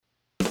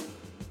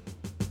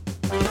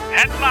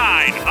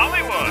Headline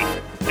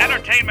Hollywood.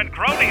 Entertainment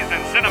cronies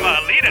and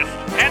cinema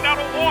elitists hand out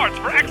awards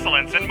for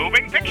excellence in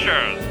moving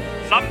pictures.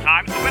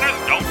 Sometimes the winners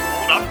don't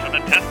hold up to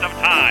the test of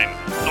time,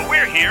 so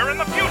we're here in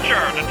the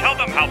future to tell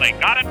them how they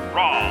got it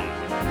wrong.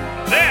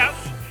 This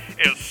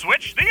is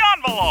Switch the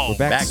Envelope.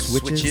 We're back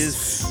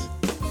switches.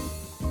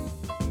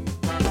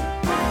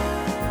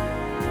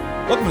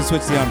 Welcome to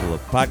Switch the Envelope,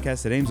 a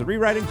podcast that aims at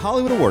rewriting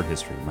Hollywood award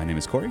history. My name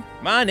is Corey.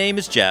 My name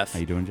is Jeff. How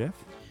you doing, Jeff?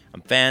 I'm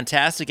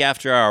fantastic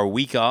after our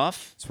week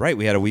off. That's right.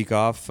 We had a week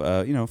off,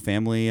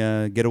 family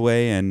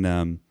getaway, and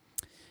there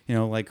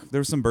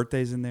were some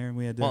birthdays in there, and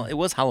we had to. Well, it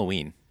was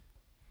Halloween.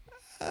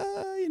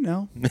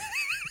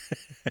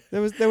 there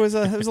was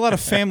a lot of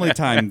family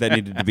time that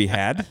needed to be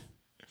had.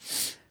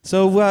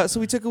 So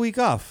we took a week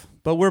off,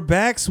 but we're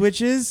back.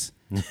 Switches.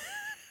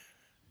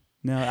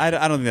 No, I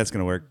don't think that's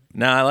gonna work.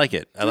 No, I like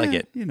it. I like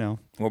it.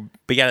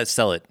 We gotta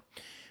sell it.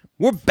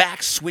 We're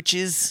back,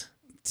 switches.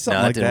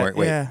 Something no, like that didn't that. work.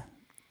 Wait. Yeah,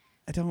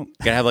 I don't. You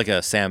gotta have like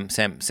a Sam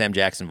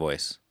Jackson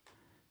voice.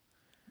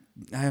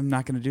 I am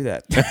not gonna do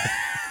that.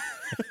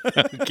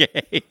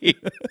 Okay.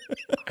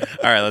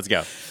 All right, let's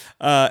go.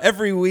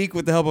 Every week,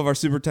 with the help of our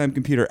super time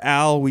computer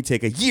Al, we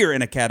take a year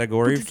in a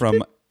category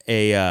from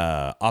a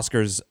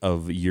Oscars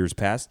of years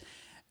past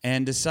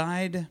and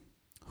decide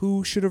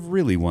who should have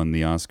really won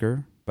the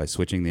Oscar by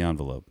switching the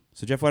envelope.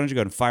 So, Jeff, why don't you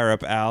go and fire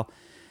up Al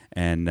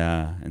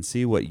and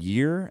see what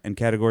year and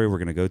category we're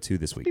going to go to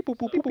this week.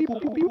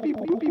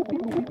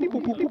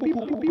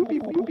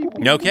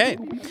 Okay.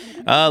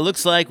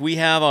 Looks like we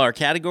have our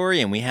category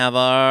and we have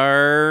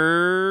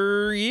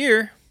our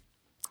year.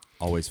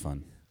 Always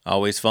fun.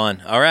 Always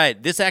fun. All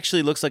right. This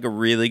actually looks like a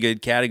really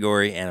good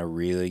category and a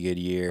really good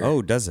year.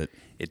 Oh, does it?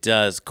 It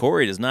does.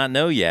 Corey does not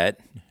know yet.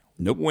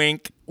 Nope.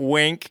 Wink,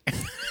 wink.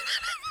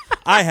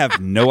 I have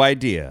no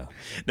idea.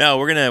 No,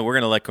 we're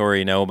gonna let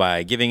Corey know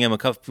by giving him a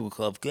couple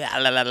of.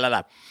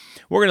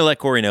 We're gonna let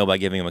Corey know by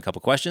giving him a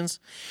couple questions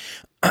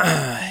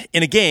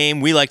in a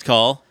game we like to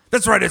call.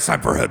 That's right. It's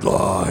time for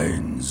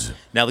headlines.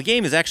 Now the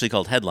game is actually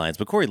called Headlines,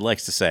 but Corey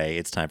likes to say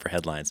it's time for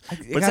headlines. But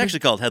it's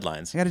actually called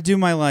Headlines. I got to do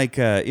my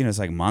it's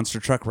like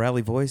monster truck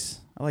rally voice.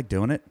 I like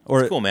doing it.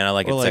 Or it's cool, man. I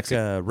like it. Or sexy.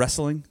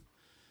 Wrestling.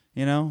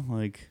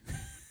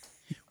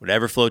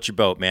 Whatever floats your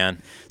boat,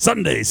 man.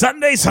 Sunday.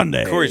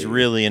 Corey's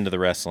really into the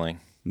wrestling.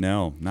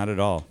 No, not at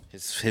all.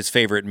 His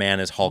favorite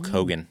man is Hulk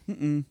Hogan.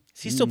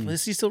 Is he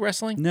still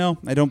wrestling? No,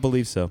 I don't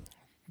believe so.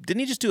 Didn't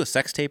he just do a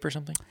sex tape or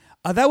something?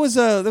 That was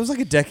like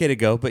a decade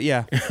ago, but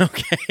yeah.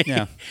 Okay.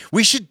 Yeah.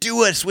 We should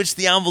do a Switch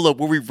the Envelope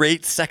where we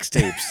rate sex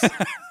tapes.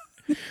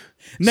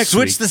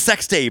 Switch the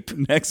sex tape.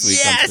 Next week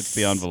Yes! on Switch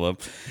the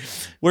Envelope.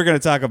 We're going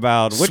to talk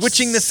about which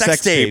Switching the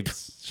sex tape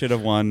tapes should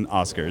have won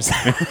Oscars.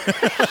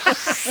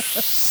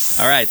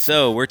 All right,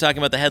 so we're talking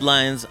about the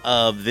headlines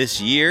of this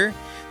year.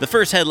 The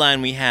first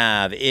headline we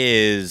have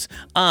is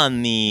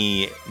on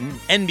the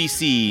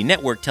NBC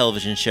network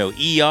television show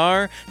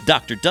ER,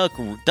 Dr.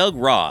 Doug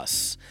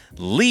Ross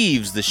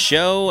leaves the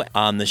show.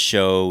 On the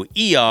show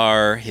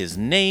ER, his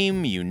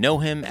name, you know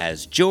him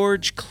as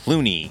George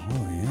Clooney.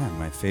 Oh, yeah,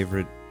 my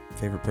favorite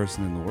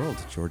person in the world,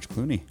 George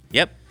Clooney.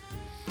 Yep.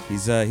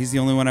 He's the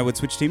only one I would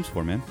switch teams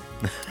for, man.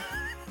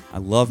 I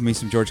love me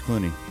some George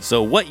Clooney.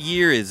 So what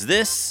year is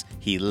this?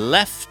 He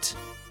left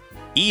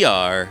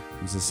ER.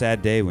 It was a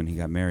sad day when he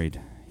got married,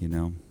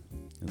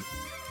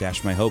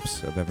 Dashed my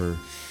hopes of ever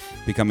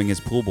becoming his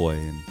pool boy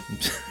in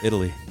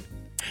Italy.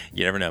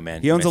 You never know,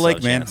 man. He owns a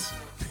lake, man.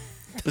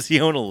 Does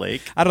he own a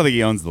lake? I don't think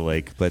he owns the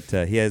lake, but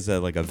he has a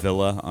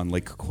villa on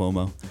Lake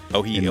Como.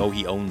 He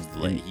owns the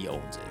lake. He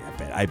owns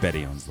it. I bet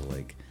he owns the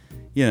lake.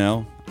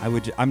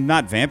 I'm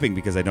not vamping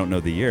because I don't know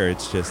the year.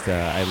 It's just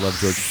I love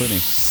George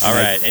Clooney. All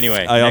right.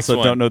 Anyway, I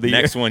also don't know the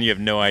year. Next one, you have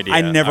no idea.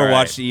 I never All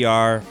watched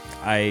ER.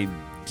 It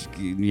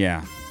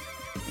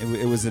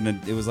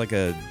was like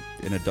an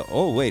adult.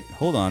 Oh wait,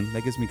 hold on.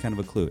 That gives me kind of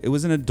a clue. It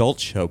was an adult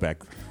show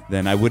back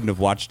then. I wouldn't have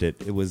watched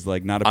it. It was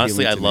like not appealing.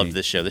 Honestly, I to love me.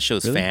 this show. This show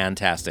is Really?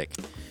 fantastic.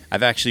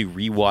 I've actually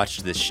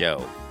rewatched this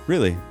show.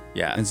 Really?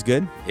 Yeah. It's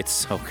good. It's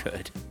so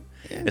good,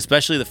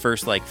 especially the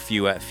first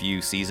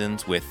few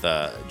seasons with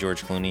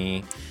George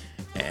Clooney,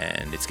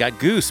 and it's got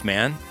Goose,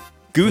 man.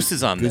 Goose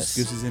is on this.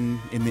 Goose is in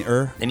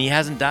the and he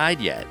hasn't died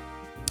yet.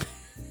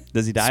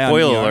 Does he die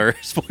Spoiler on ER? alert!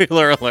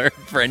 Spoiler alert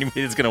for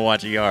anybody that's gonna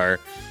watch ER.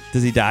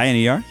 Does he die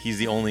in ER? He's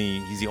the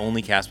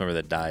only cast member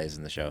that dies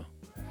in the show.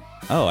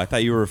 Oh, I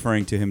thought you were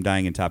referring to him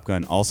dying in Top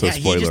Gun. Also,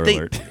 spoiler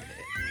alert.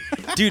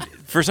 Dude,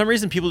 for some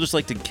reason, people just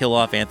like to kill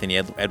off Anthony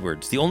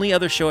Edwards. The only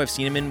other show I've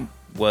seen him in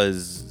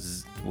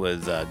was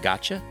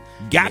Gotcha.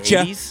 Gotcha.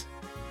 In the 80s.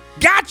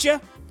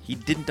 Gotcha. He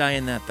didn't die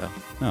in that, though.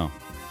 Oh.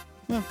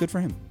 Well, good for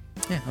him.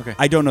 Yeah, okay.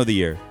 I don't know the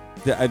year.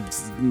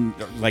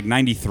 Like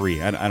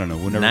 93. I don't know.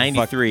 Whenever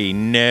 93.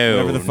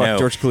 Whenever the fuck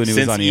George Clooney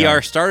was on ER. Since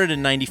ER started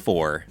in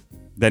 94.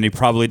 Then he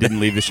probably didn't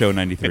leave the show in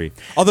 93.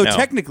 Although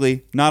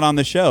technically not on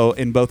the show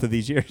in both of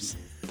these years.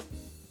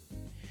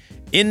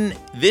 In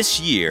this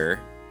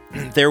year,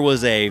 there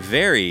was a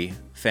very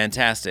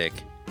fantastic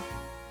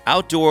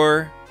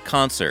outdoor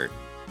concert.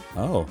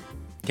 Oh.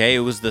 Okay, it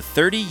was the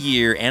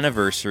 30-year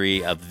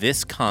anniversary of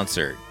this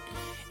concert.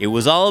 It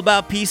was all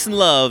about peace and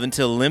love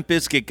until Limp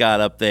Bizkit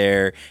got up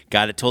there,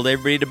 told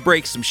everybody to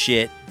break some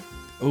shit.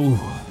 Ooh.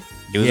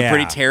 It was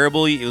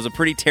a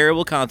pretty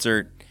terrible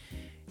concert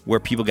where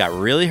people got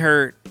really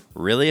hurt,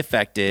 really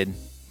affected,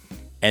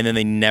 and then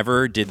they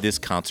never did this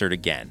concert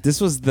again. This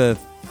was the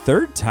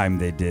third time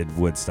they did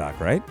Woodstock,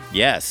 right?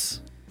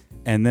 Yes.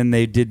 And then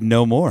they did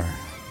no more.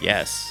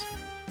 Yes.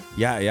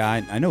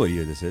 Yeah, I know what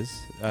year this is.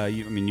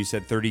 You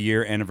said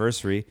 30-year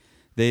anniversary.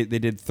 They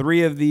did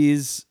 3 of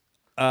these.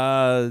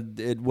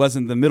 It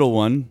wasn't the middle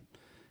one,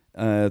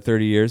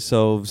 30 years.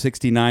 So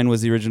 69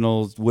 was the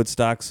original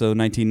Woodstock, so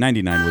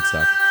 1999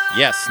 Woodstock.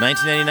 Yes,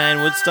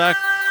 1999 Woodstock.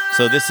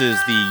 So this is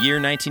the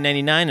year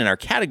 1999, and our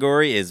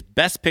category is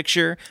Best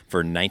Picture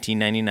for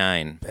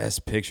 1999.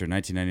 Best Picture,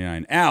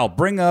 1999. Al,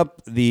 bring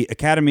up the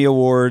Academy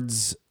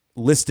Awards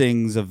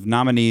listings of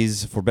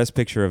nominees for Best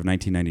Picture of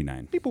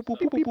 1999.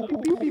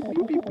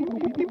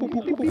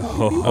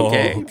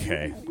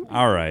 Okay.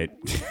 All right.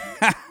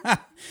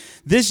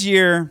 This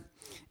year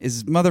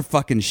is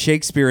motherfucking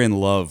Shakespeare in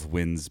Love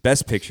wins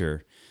Best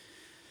Picture.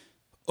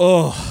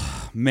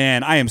 Oh,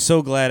 man. I am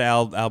so glad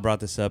Al brought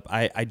this up.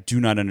 I do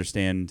not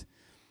understand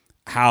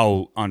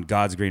how on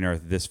God's green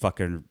earth this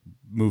fucking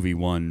movie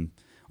won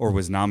or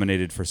was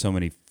nominated for so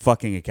many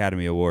fucking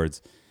Academy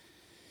Awards.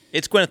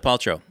 It's Gwyneth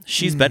Paltrow.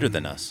 She's better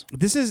than us.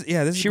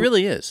 She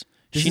really is.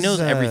 She knows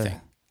everything.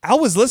 Al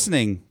was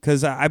listening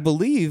because I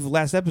believe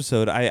last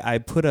episode I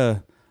put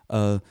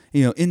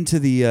into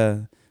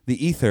the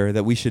ether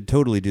that we should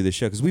totally do this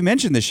show because we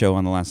mentioned this show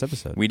on the last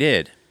episode. We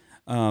did.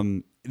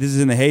 This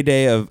is in the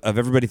heyday of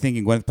everybody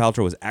thinking Gwyneth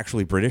Paltrow was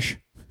actually British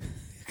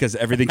because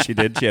everything she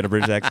did, she had a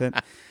British accent.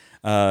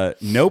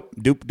 Nope,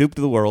 dupe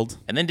to the world.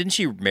 And then didn't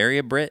she marry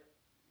a Brit?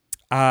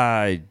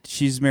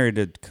 She's married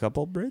a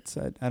couple Brits.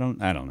 I don't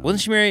know.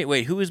 Wasn't she married?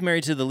 Wait, who was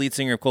married to the lead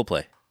singer of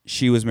Coldplay?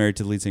 She was married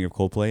to the lead singer of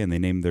Coldplay, and they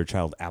named their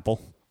child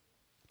Apple.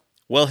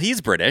 Well,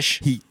 he's British.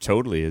 He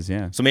totally is,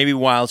 yeah. So maybe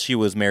while she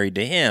was married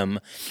to him,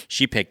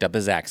 she picked up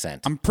his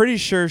accent. I'm pretty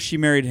sure she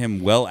married him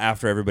well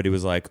after everybody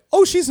was like,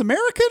 "Oh, she's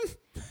American?"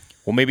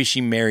 Well, maybe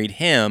she married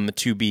him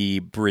to be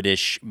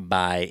British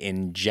by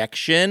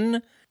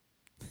injection.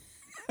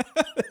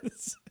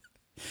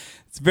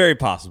 It's very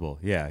possible,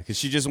 yeah, because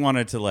she just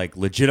wanted to like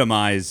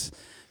legitimize,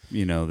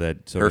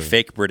 that sort of her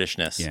fake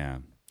Britishness. Yeah.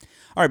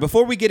 All right.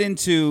 Before we get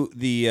into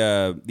the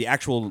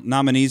actual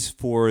nominees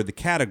for the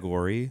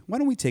category, why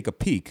don't we take a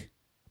peek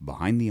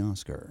behind the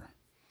Oscar?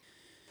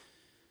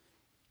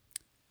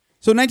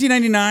 So,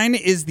 1999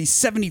 is the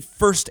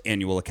 71st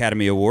annual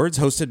Academy Awards,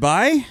 hosted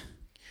by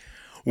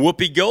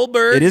Whoopi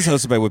Goldberg. It is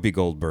hosted by Whoopi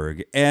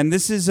Goldberg, and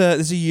this is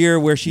a year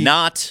where she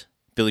not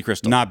Billy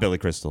Crystal. Not Billy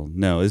Crystal.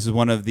 No, this is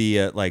one of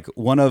the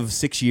one of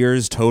 6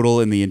 years total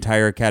in the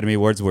entire Academy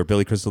Awards where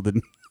Billy Crystal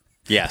didn't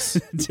host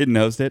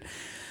it.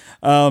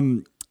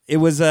 It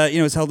was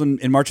it was held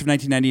in March of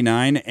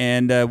 1999,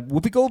 and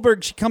Whoopi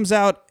Goldberg, she comes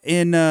out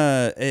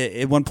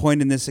at one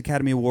point in this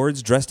Academy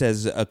Awards dressed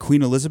as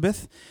Queen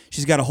Elizabeth.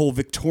 She's got a whole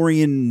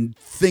Victorian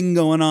thing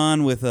going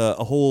on with a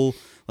whole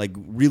like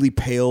really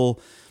pale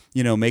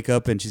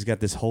makeup, and she's got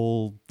this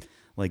whole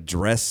like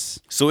dress.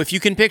 So if you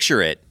can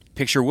picture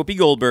Whoopi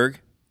Goldberg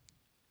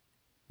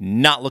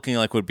not looking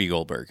like Whoopi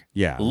Goldberg.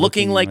 Yeah.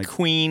 Looking like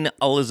Queen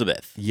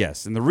Elizabeth.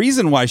 Yes. And the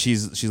reason why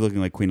she's looking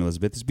like Queen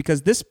Elizabeth is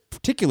because this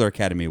particular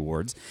Academy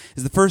Awards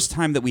is the first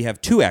time that we have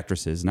 2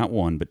 actresses, not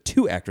one, but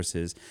 2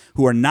 actresses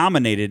who are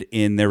nominated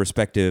in their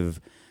respective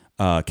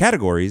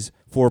categories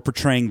for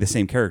portraying the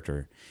same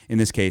character. In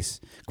this case,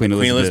 Queen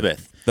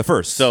Elizabeth. The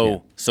first.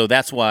 So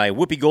that's why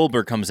Whoopi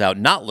Goldberg comes out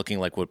not looking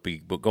like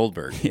Whoopi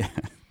Goldberg. Yeah.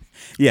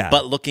 Yeah.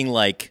 But looking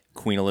like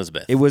Queen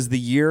Elizabeth. It was the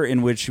year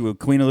in which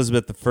Queen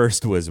Elizabeth I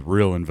was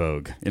real in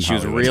vogue in She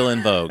Hollywood. was real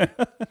in vogue.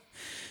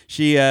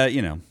 She,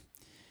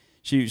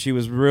 she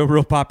was a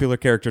real popular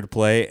character to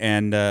play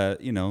and,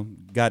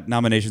 got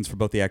nominations for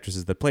both the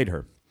actresses that played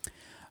her.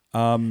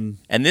 And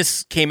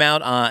this came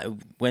out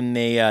when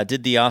they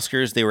did the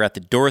Oscars. They were at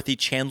the Dorothy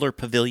Chandler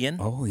Pavilion.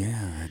 Oh,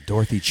 yeah.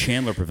 Dorothy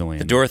Chandler Pavilion.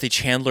 The Dorothy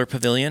Chandler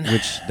Pavilion.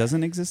 Which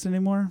doesn't exist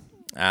anymore?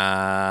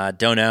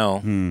 Don't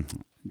know.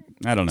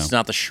 I don't know. It's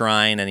not the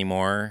Shrine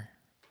anymore.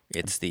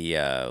 It's the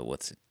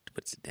what's it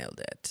held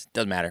at?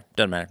 Doesn't matter.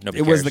 Nobody cares.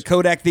 It was the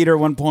Kodak Theater at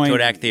one point.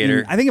 Kodak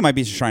Theater. I think it might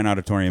be Shrine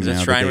Auditorium now.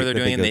 Is it Shrine where they're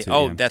doing it?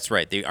 That's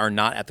right. They are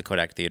not at the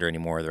Kodak Theater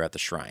anymore. They're at the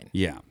Shrine.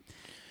 Yeah.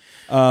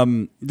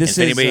 If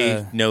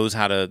anybody knows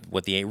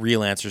what the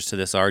real answers to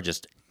this are,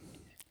 just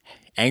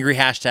angry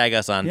hashtag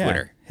us on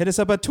Twitter. Hit us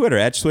up at Twitter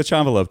at Switch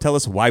Envelope. Tell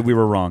us why we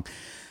were wrong.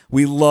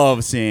 We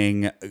love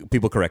seeing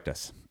people correct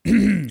us.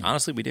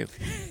 Honestly, we do.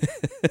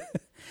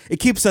 It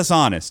keeps us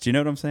honest. You know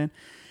what I'm saying?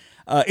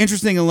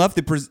 Interestingly enough,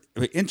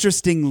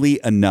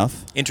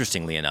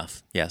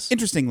 yes.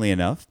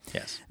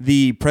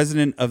 The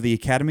president of the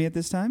Academy at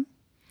this time?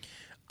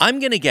 I'm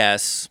going to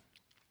guess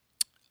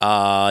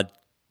Donald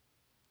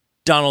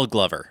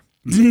Glover.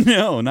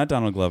 No, not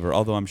Donald Glover,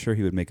 although I'm sure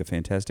he would make a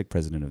fantastic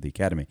president of the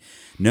Academy.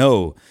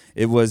 No,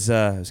 it was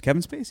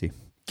Kevin Spacey.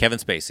 Kevin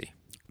Spacey.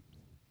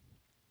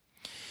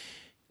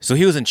 So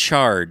he was in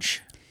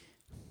charge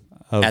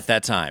at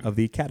that time of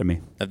the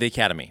Academy.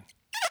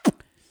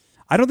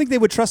 I don't think they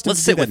would trust him. Let's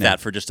to sit do with now. that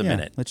for just a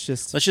minute. Let's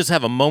just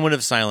have a moment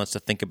of silence to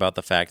think about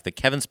the fact that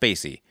Kevin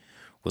Spacey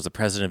was the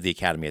president of the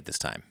Academy at this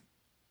time.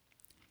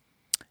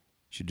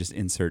 Should just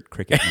insert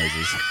cricket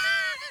noises.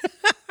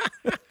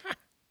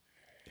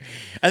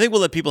 I think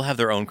we'll let people have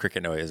their own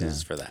cricket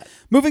noises for that.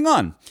 Moving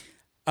on.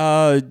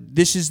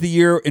 This is the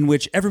year in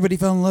which everybody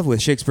fell in love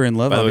with Shakespeare in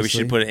Love. By the way, we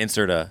obviously. should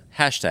insert a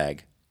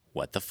hashtag,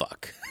 what the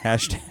fuck.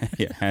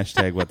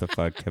 Hashtag what the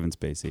fuck, Kevin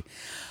Spacey.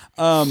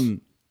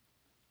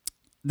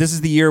 This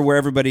is the year where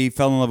everybody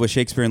fell in love with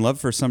Shakespeare in Love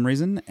for some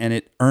reason, and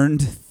it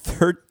earned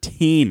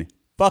 13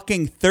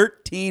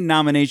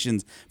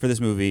 nominations for this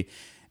movie,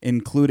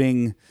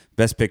 including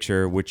Best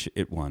Picture, which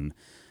it won.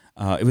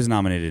 It was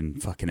nominated in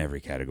fucking every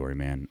category,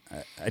 man.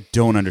 I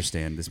don't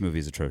understand. This movie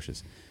is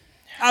atrocious.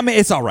 I mean,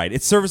 it's all right.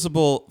 It's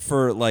serviceable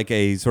for like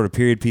a sort of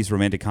period piece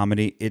romantic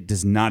comedy. It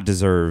does not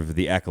deserve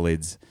the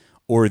accolades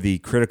or the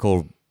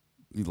critical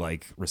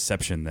like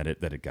reception that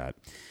it got.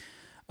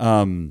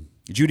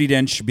 Judi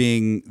Dench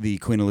being the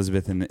Queen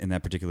Elizabeth in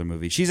that particular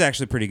movie, she's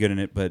actually pretty good in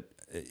it. But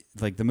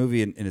like the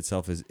movie in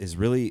itself is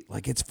really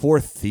like it's for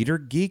theater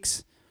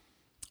geeks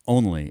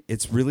only.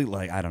 It's really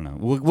like I don't know.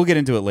 We'll get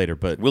into it later,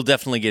 but we'll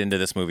definitely get into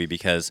this movie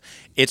because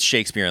it's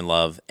Shakespeare in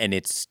Love and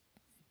it's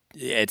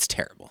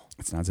terrible.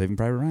 It's not Saving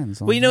Private Ryan.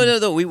 Well,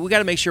 no. We got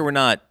to make sure we're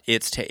not.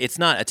 It's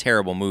not a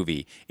terrible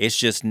movie. It's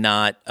just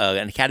not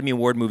an Academy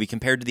Award movie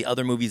compared to the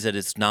other movies that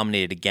it's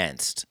nominated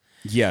against.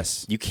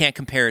 Yes, you can't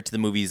compare it to the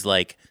movies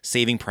like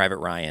Saving Private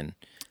Ryan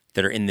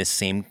that are in this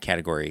same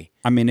category.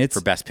 I mean, it's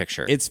for Best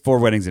Picture. It's Four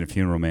Weddings and a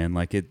Funeral, man.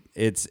 Like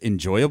it's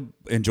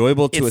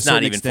enjoyable to a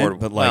certain extent,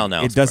 but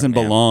like it doesn't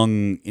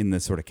belong in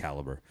this sort of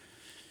caliber.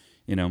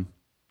 You know,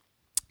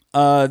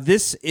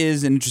 this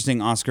is an interesting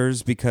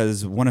Oscars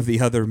because one of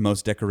the other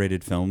most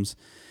decorated films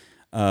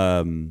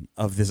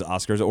of this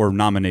Oscars or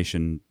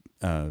nominated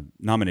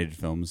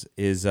films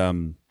is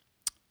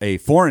a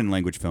foreign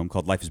language film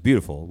called Life is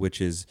Beautiful, which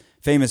is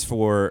famous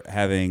for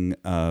having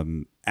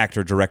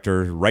actor,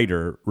 director,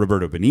 writer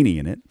Roberto Benigni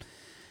in it.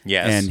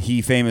 Yes. And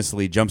he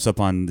famously jumps up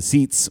on the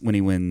seats when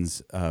he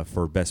wins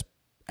for Best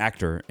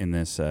Actor in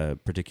this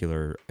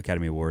particular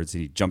Academy Awards.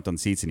 He jumped on the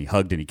seats and he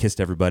hugged and he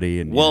kissed everybody.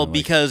 And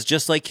because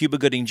just like Cuba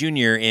Gooding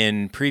Jr.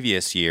 in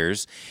previous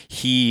years,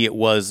 he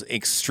was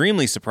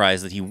extremely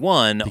surprised that he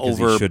won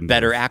over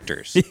better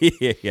actors.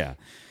 Yeah.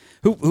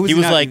 Who he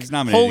was like,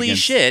 holy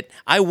shit,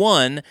 I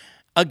won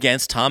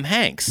against Tom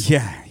Hanks.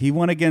 Yeah, he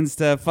won against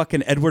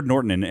fucking Edward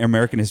Norton in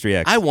American History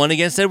X. I won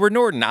against Edward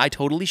Norton. I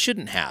totally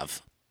shouldn't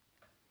have.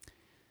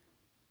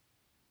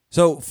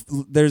 So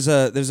there's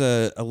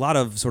a lot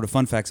of sort of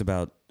fun facts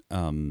about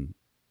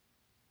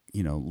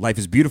Life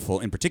is Beautiful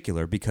in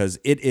particular because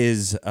it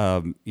is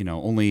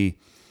only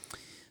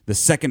the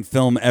second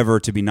film ever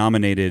to be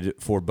nominated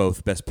for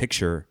both Best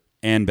Picture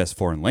and Best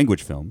Foreign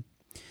Language Film.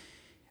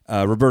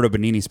 Roberto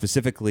Benigni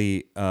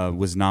specifically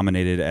was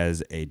nominated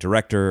as a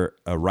director,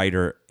 a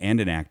writer,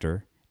 and an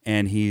actor,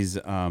 and he's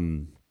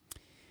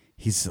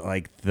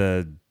like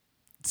the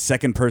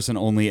second person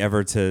only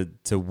ever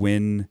to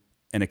win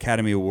an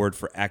Academy Award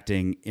for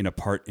acting in a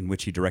part in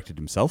which he directed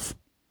himself,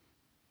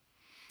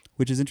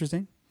 which is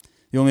interesting.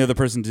 The only other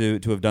person to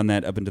have done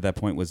that up until that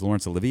point was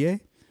Laurence Olivier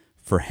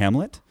for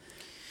Hamlet.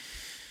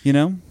 You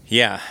know?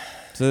 Yeah.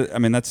 So I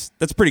mean that's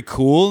pretty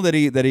cool that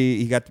he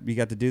got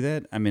to do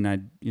that. I mean I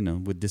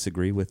would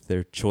disagree with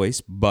their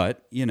choice,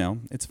 but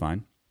it's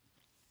fine.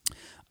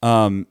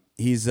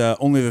 He's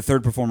only the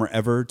third performer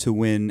ever to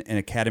win an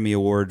Academy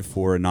Award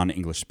for a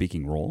non-English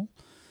speaking role.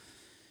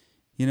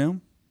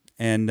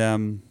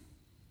 And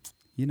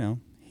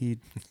he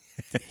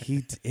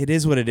it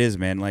is what it is,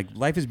 man. Like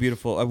Life is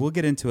Beautiful. We'll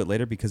get into it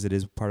later because it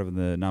is part of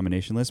the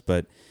nomination list,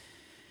 but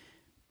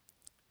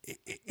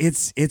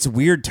it's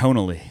weird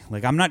tonally.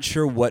 Like I'm not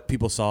sure what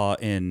people saw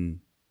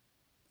in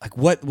like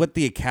what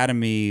the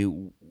Academy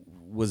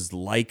was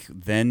like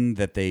then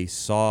that they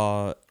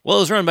saw. Well, it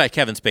was run by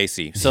Kevin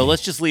Spacey, so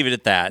let's just leave it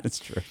at that. That's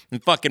true.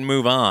 And fucking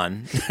move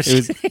on.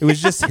 It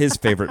was just his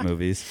favorite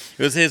movies.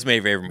 It was his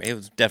favorite. It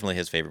was definitely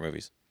his favorite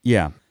movies.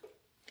 Yeah.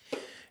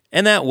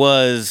 And that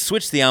was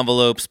Switch the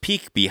Envelopes,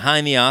 Peek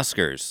Behind the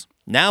Oscars.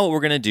 Now what we're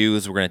going to do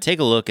is we're going to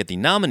take a look at the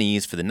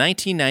nominees for the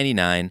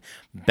 1999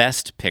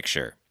 Best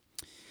Picture.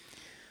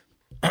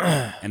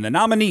 And the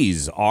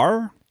nominees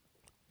are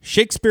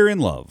Shakespeare in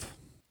Love,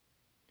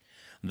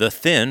 The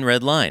Thin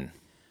Red Line,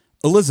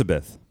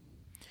 Elizabeth,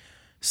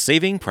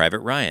 Saving Private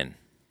Ryan,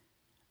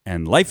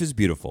 and Life is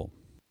Beautiful.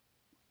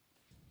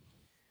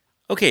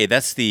 Okay,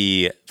 that's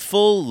the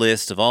full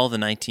list of all the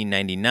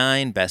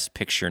 1999 Best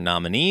Picture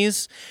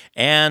nominees,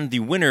 and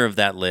the winner of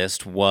that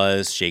list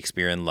was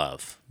Shakespeare in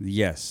Love.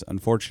 Yes,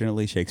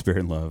 unfortunately, Shakespeare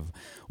in Love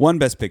won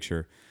Best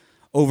Picture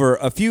over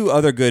a few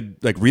other good,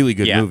 like really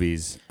good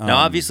movies. Now,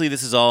 obviously,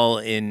 this is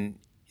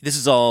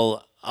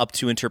all up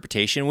to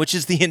interpretation, which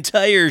is the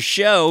entire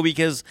show,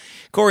 because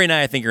Corey and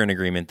I think, are in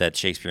agreement that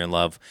Shakespeare in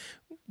Love,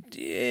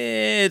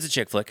 it's a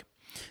chick flick.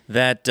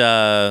 That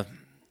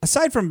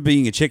aside from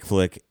being a chick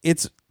flick,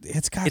 it's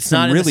it's got It's some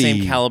not in really the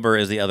same caliber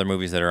as the other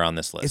movies that are on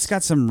this list. It's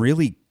got some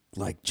really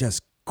like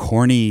just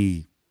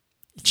corny,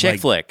 chick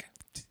flick.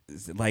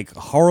 like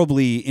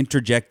horribly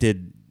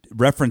interjected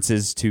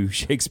references to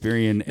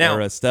Shakespearean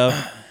era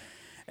stuff,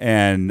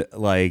 and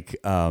like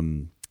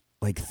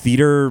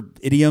theater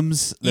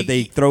idioms that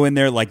they throw in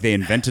there, like they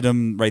invented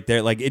them right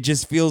there. Like it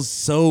just feels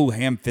so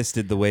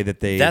ham-fisted the way that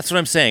they. That's what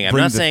I'm saying. I'm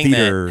bring not the saying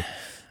theater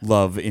that.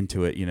 love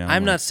into it.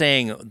 I'm not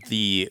saying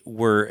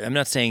I'm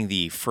not saying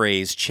the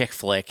phrase chick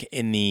flick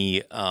in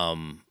the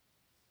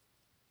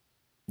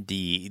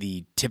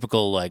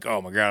typical like,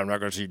 oh my god, I'm not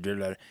going to see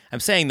that. I'm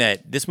saying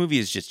that this movie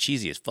is just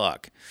cheesy as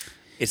fuck.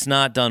 It's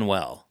not done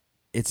well.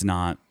 It's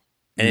not.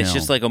 And it's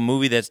just like a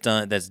movie that's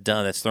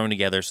thrown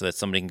together so that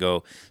somebody can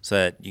go, so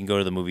that you can go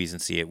to the movies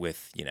and see it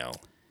with,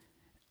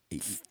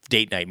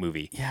 date night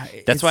movie. Yeah,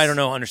 that's why I don't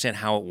understand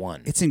how it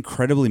won. It's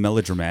incredibly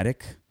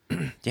melodramatic.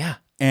 Yeah.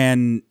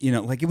 And,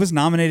 like it was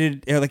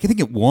nominated, like I think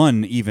it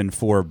won even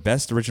for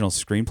Best Original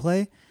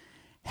Screenplay.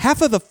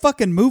 Half of the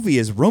fucking movie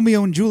is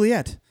Romeo and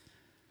Juliet.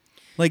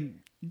 Like,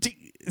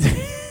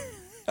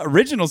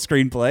 original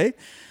screenplay.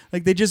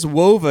 Like they just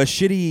wove a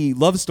shitty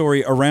love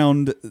story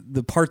around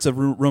the parts of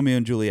Romeo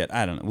and Juliet.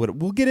 I don't know.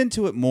 We'll get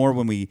into it more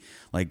when we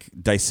like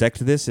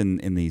dissect this in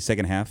the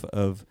second half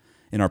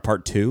in our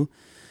part 2.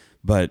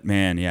 But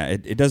man, yeah,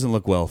 it doesn't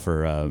look well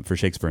for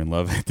Shakespeare in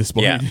Love at this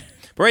point. Yeah.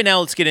 But right now,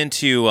 let's get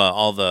into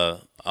all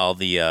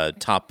the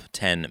top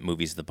 10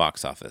 movies at the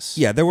box office.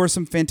 Yeah, there were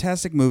some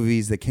fantastic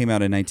movies that came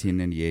out in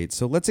 1998.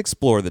 So let's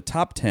explore the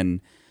top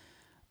 10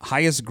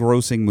 highest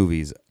grossing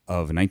movies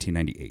of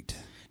 1998.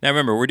 Now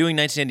remember, we're doing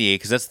 1998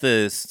 because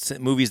that's the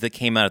movies that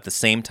came out at the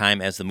same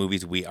time as the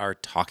movies we are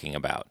talking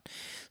about.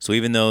 So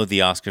even though the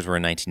Oscars were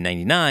in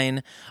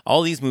 1999,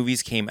 all these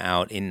movies came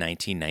out in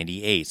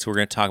 1998. So we're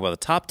going to talk about the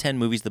top 10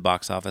 movies at the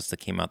box office that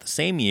came out the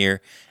same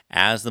year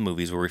as the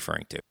movies we're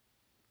referring to.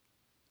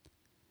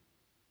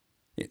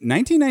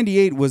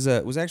 1998 was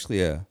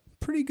actually a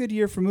pretty good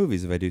year for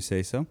movies, if I do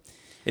say so.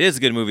 It is a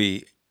good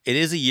movie. It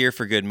is a year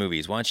for good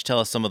movies. Why don't you tell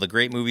us some of the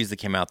great movies that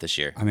came out this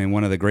year? I mean,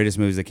 one of the greatest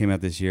movies that came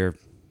out this year,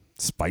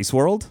 Spice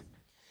World.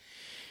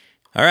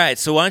 All right,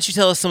 so why don't you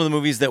tell us some of the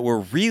movies that were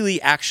really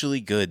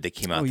actually good that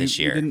came out this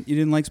year? You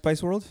didn't like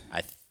Spice World?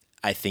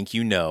 I think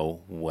you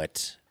know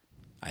what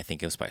I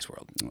think of Spice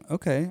World.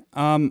 Okay.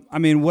 I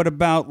mean, what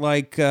about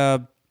like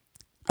A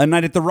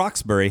Night at the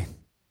Roxbury?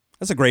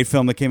 That's a great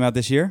film that came out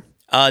this year.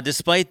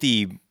 Despite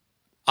the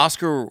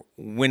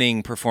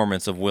Oscar-winning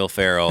performance of Will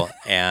Ferrell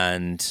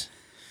and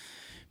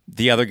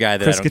the other guy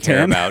that I don't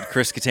care about,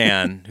 Chris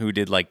Kattan, who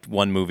did like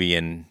one movie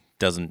and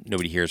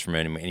nobody hears from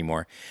him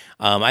anymore.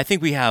 I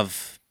think we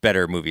have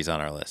better movies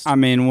on our list. I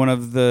mean, one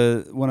of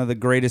the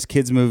greatest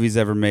kids movies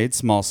ever made,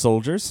 Small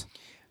Soldiers.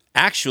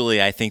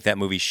 Actually, I think that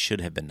movie should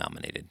have been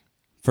nominated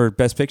for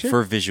Best Picture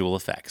for visual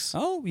effects.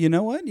 Oh, you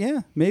know what?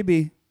 Yeah,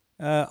 maybe.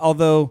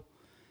 Although,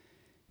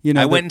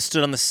 I went and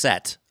stood on the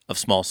set of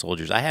Small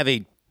Soldiers. I have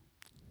a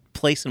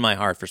place in my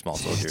heart for Small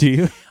Soldiers. Do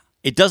you?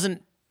 It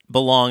doesn't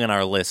belong on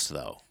our list,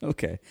 though.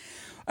 Okay.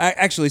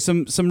 Actually,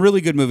 some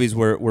really good movies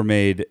were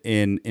made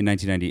in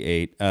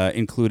 1998,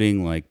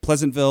 including like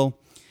Pleasantville.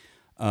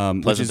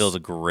 Pleasantville's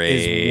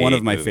is one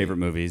of my favorite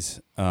movies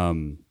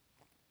of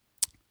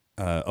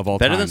all time.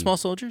 Better than Small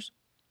Soldiers?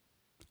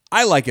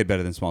 I like it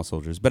better than Small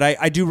Soldiers, but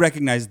I do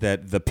recognize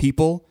that the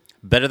people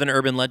better than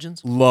Urban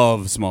Legends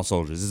love Small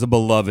Soldiers. It's a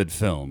beloved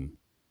film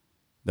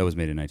that was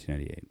made in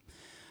 1998.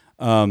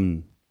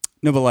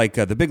 No, but like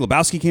The Big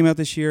Lebowski came out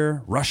this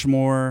year.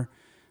 Rushmore.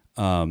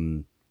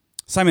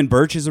 Simon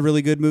Birch is a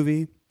really good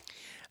movie.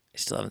 I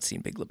still haven't seen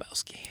Big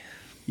Lebowski.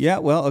 Yeah,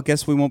 well, I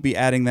guess we won't be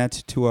adding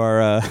that to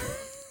our.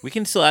 We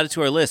can still add it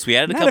to our list. We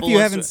added a Not couple. if you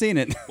haven't seen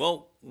it.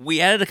 Well,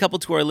 we added a couple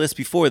to our list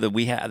before that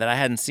that I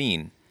hadn't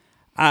seen.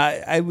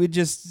 I would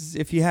just,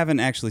 if you haven't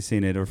actually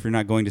seen it, or if you're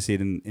not going to see it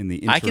in the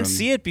interim, I can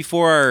see it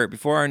before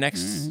our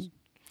next.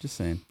 Just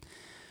saying.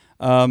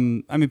 I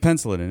mean,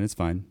 pencil it in. It's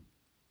fine.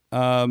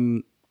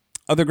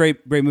 Other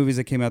great movies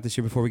that came out this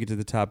year before we get to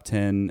the top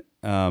 10.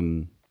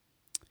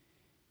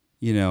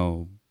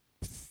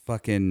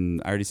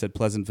 Fucking, I already said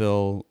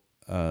Pleasantville.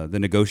 The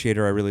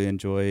Negotiator I really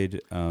enjoyed.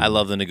 I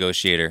love The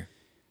Negotiator.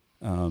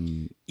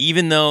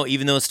 Even though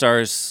it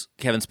stars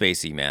Kevin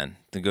Spacey, man,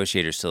 The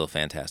Negotiator is still a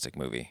fantastic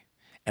movie.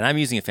 And I'm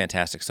using it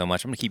fantastic so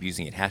much, I'm going to keep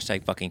using it.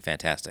 #fucking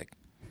fantastic.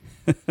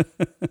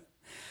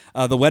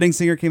 The Wedding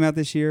Singer came out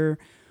this year.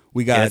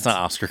 We got. Yeah, it's not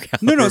Oscar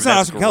caliber. No, it's not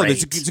Oscar caliber.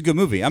 Great. It's a good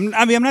movie. I'm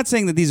not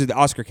saying that these are the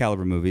Oscar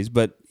caliber movies,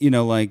 but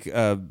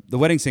The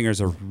Wedding Singer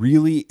is a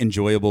really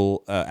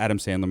enjoyable Adam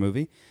Sandler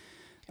movie.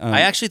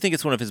 I actually think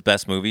it's one of his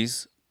best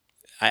movies.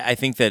 I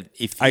think that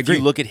if you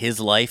look at his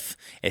life,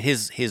 at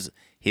his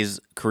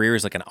career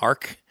is like an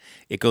arc.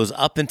 It goes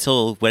up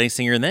until Wedding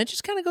Singer, and then it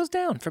just kind of goes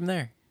down from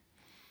there.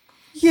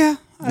 Yeah,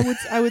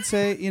 I would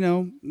say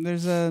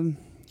there's a.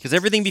 Because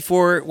everything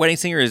before Wedding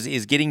Singer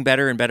is getting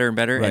better and better and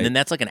better, right. And then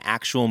that's like an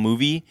actual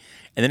movie,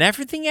 and then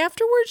everything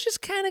afterwards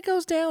just kind of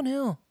goes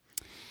downhill.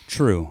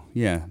 True,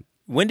 yeah.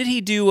 When did he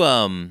do,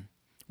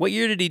 what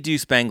year did he do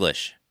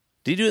Spanglish?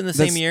 Did he do it in the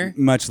same year?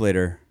 Much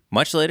later.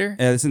 Much later?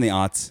 Yeah, it's in the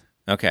aughts.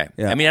 Okay.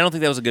 Yeah. I mean, I don't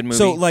think that was a good movie.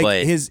 So, like,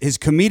 but his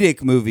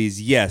comedic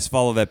movies, yes,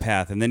 follow that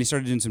path. And then he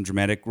started doing some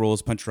dramatic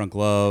roles, Punch Drunk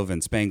Love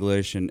and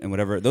Spanglish and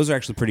whatever. Those are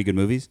actually pretty good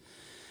movies.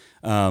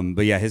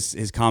 But yeah,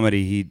 his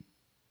comedy,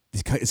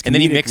 his and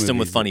then he comedic mixed them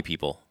with movies- funny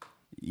people.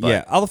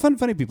 Yeah, all the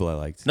funny people I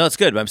liked. No, it's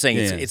good. But I'm saying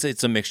Yeah.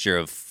 it's a mixture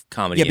of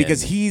comedy. Yeah,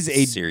 because and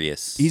he's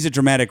serious. He's a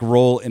dramatic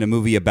role in a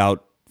movie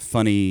about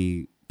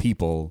funny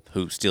people.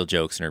 who steal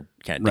jokes and are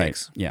kind of Right.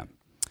 dicks. Yeah.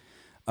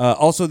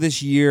 Also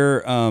this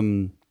year,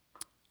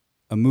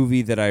 a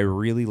movie that I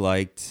really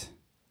liked,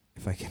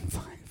 if I can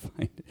find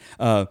it,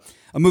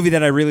 a movie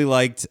that I really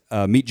liked,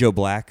 Meet Joe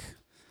Black.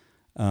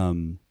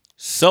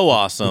 So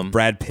awesome. With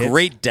Brad Pitt.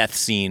 Great death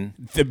scene.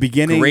 The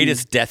beginning,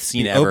 Greatest death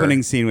scene the ever.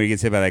 opening scene where he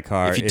gets hit by that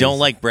car. If you is- don't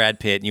like Brad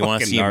Pitt and you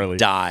want to fucking see gnarly. him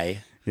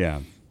die, yeah,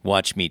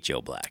 watch Meet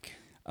Joe Black.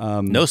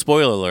 No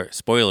spoiler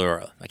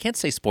alert. I can't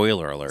say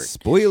spoiler alert.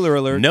 spoiler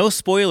alert. No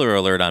spoiler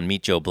alert on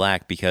Meet Joe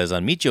Black because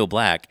on Meet Joe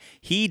Black,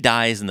 he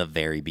dies in the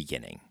very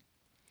beginning.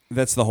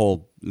 That's the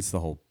whole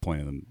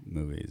point of the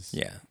movie.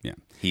 Yeah. Yeah.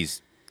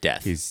 He's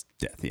death. He's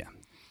death, yeah.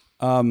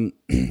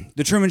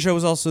 The Truman Show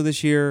was also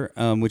this year,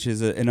 which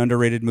is an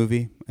underrated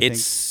movie. I think.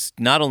 It's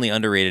not only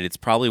underrated, it's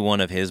probably one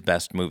of his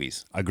best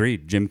movies.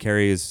 Agreed. Jim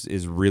Carrey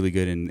is really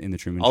good in The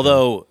Truman Show.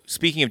 Although,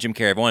 speaking of Jim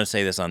Carrey, I want to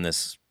say this on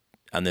this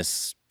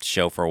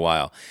show for a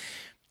while.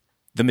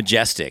 The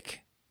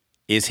Majestic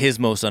is his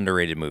most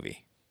underrated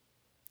movie.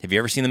 Have you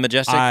ever seen The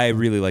Majestic? I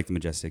really like The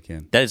Majestic,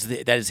 yeah.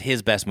 That is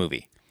his best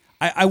movie.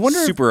 I wonder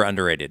Super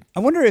underrated.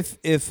 I wonder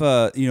if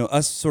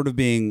us sort of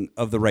being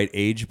of the right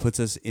age puts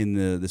us in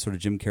the sort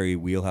of Jim Carrey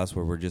wheelhouse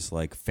where we're just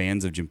like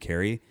fans of Jim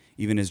Carrey,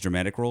 even his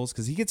dramatic roles,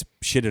 because he gets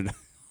shit on.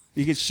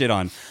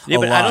 Yeah,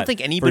 but I don't think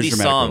for his anybody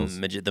dramatic saw roles.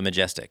 The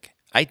Majestic.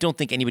 I don't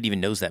think anybody even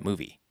knows that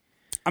movie.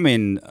 I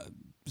mean,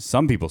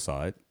 some people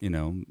saw it,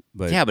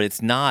 but Yeah, but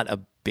it's not a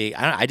big.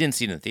 I didn't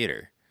see it in the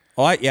theater.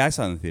 I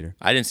saw it in the theater.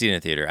 I didn't see it in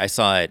the theater. I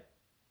saw it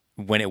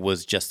when it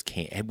had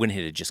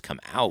just come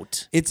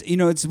out. It's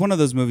it's one of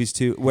those movies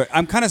too where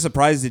I'm kind of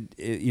surprised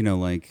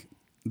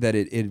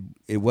that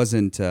it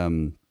wasn't at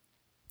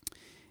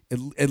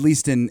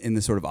least in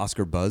the sort of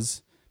Oscar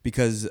buzz,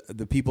 because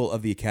the people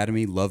of the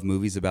Academy love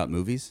movies about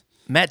movies.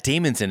 Matt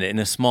Damon's in it in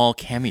a small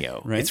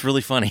cameo. Right. It's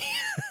really funny.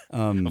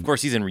 Of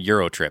course, he's in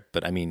Eurotrip,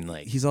 but I mean,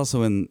 like, He's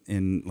also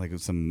in like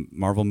some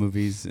Marvel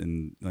movies,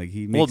 and like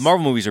he makes well,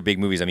 Marvel movies are big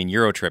movies. I mean,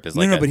 Eurotrip is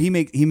like but he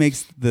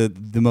makes the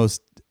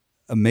most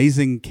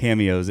amazing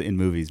cameos in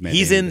movies. Man,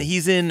 he's in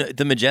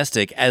The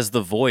Majestic as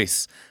the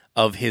voice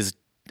of his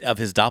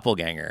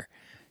doppelganger.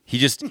 He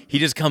just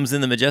comes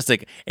in The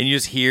Majestic, and you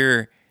just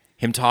hear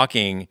him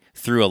talking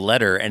through a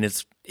letter, and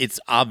it's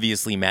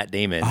obviously Matt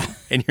Damon,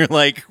 and you're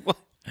like, what?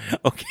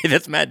 Okay,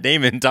 that's Matt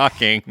Damon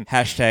talking.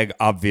 #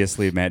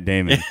 obviously Matt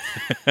Damon.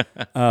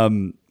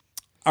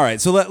 All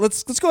right, so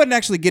let's go ahead and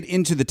actually get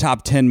into the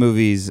top 10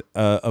 movies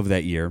of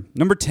that year.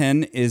 Number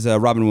 10 is a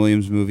Robin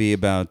Williams movie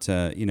about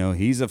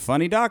he's a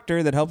funny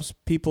doctor that helps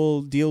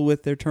people deal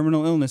with their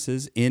terminal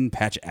illnesses in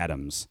Patch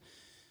Adams.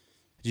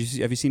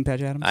 Have you seen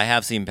Patch Adams? I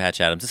have seen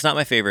Patch Adams. It's not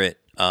my favorite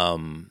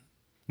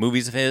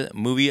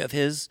movie of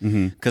his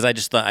because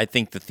I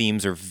think the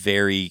themes are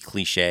very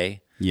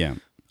cliche. Yeah.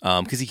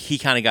 Because he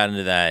kind of got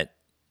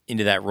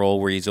into that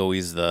role where he's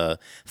always the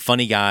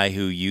funny guy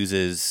who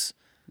uses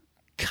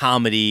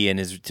comedy and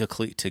is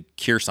to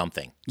cure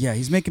something. Yeah,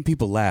 he's making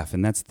people laugh,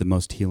 and that's the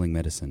most healing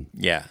medicine.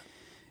 Yeah.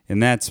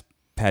 And that's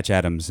Patch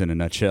Adams in a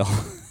nutshell.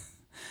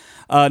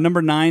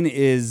 Number 9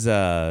 is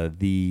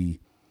the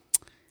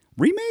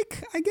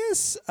remake, I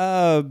guess,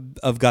 of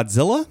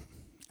Godzilla.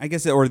 I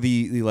guess, or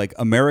the like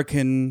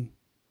American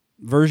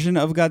version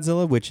of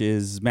Godzilla, which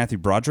is Matthew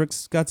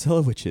Broderick's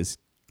Godzilla, which is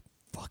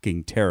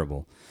fucking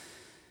terrible.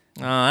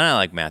 Oh, I don't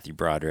like Matthew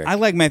Broderick. I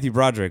like Matthew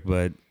Broderick,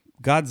 but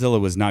Godzilla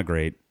was not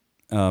great.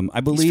 I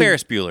believe He's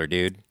Ferris Bueller,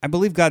 dude. I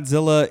believe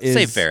Godzilla is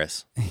Save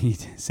Ferris.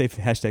 Save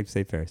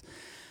Ferris.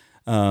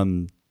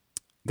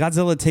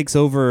 Godzilla takes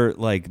over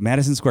like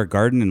Madison Square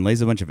Garden and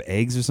lays a bunch of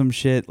eggs or some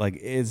shit. Like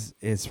it's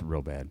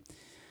real bad.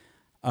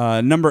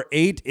 Number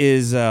 8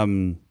 is a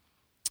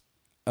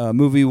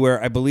movie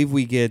where I believe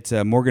we get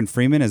Morgan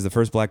Freeman as the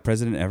first black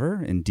president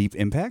ever in Deep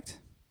Impact.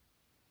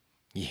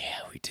 Yeah,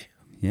 we do.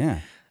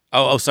 Yeah.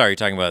 Oh, sorry.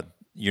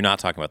 You're not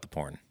talking about the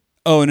porn.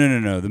 Oh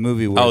no! The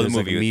movie where the there's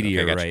like movie a with-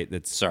 meteor, okay, gotcha. right?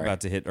 That's Sorry.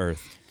 about to hit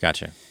Earth.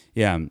 Gotcha.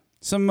 Yeah,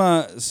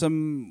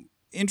 some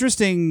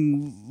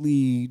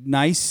interestingly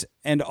nice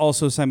and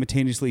also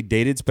simultaneously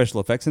dated special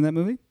effects in that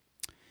movie.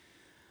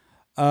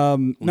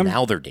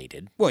 Now they're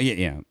dated. Well,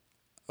 yeah.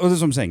 Oh,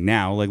 that's what I'm saying.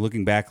 Now, like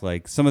looking back,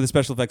 like some of the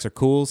special effects are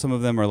cool. Some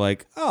of them are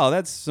like, oh,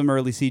 that's some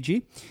early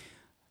CG.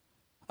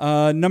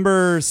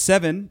 Number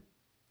 7,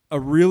 a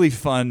really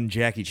fun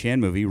Jackie Chan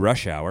movie,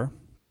 Rush Hour.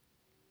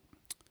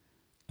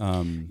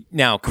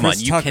 Now, come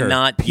Chris on,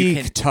 Tucker,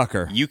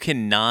 Tucker. You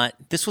cannot.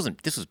 This was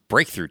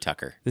Breakthrough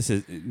Tucker. This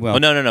is Oh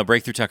no!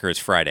 Breakthrough Tucker is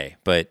Friday,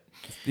 but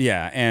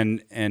yeah,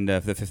 and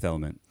The Fifth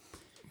Element.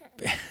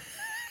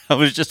 I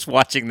was just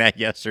watching that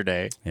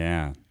yesterday.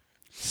 Yeah,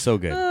 so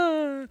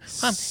good.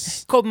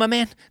 Kobe, my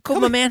man. Kobe,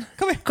 my man.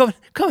 Come here.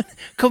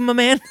 Kobe, my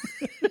man.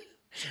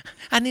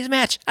 I need a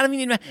match. I don't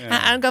need a match.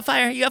 I don't got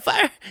fire. You got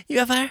fire. You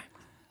got fire.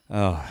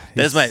 Oh,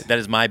 That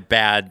is my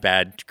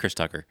bad Chris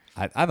Tucker.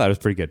 I thought it was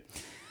pretty good.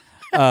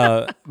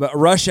 But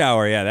Rush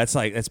Hour, yeah,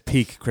 that's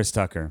peak Chris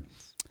Tucker.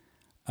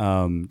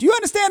 Do you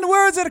understand the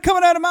words that are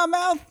coming out of my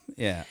mouth?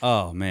 Yeah.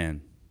 Oh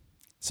man,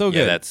 so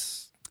good. Yeah,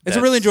 it's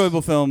a really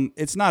enjoyable film.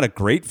 It's not a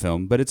great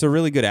film, but it's a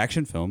really good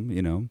action film.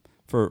 You know,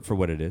 for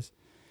what it is.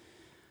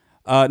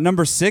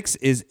 Number 6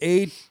 is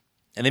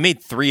and they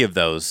made 3 of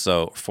those.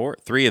 So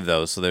 3 of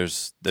those. So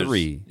there's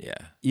 3. Yeah.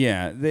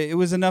 Yeah, it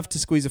was enough to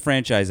squeeze a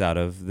franchise out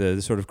of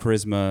the sort of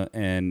charisma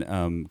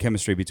and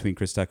chemistry between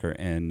Chris Tucker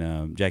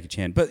and Jackie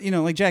Chan. But, you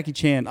know, like Jackie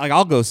Chan, like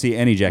I'll go see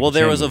any Jackie Chan. Well,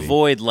 there was movie. a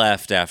void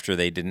left after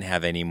they didn't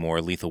have any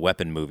more Lethal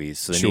Weapon movies.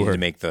 So they needed to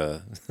make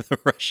the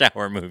Rush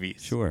Hour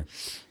movies. Sure.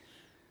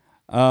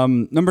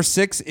 Number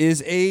 6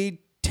 is a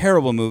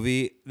terrible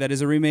movie that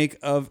is a remake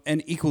of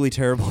an equally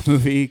terrible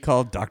movie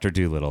called Dr.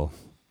 Dolittle.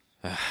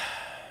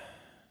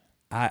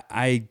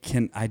 I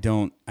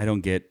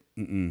don't get.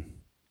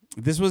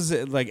 This was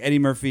like Eddie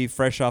Murphy,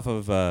 fresh off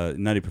of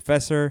Nutty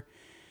Professor,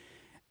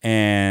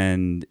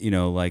 and you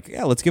know, like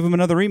let's give him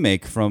another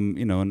remake from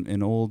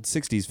an old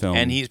 '60s film.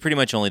 And he's pretty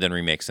much only done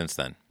remakes since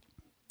then.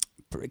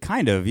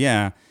 Kind of,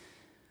 yeah.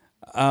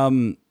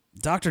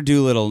 Dr.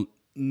 Dolittle,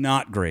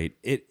 not great.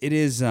 It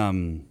is.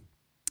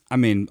 I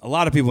mean, a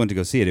lot of people went to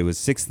go see it. It was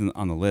 6th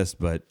on the list,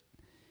 but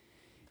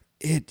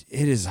it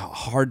is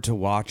hard to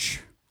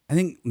watch. I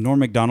think Norm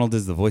Macdonald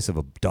is the voice of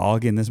a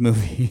dog in this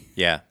movie.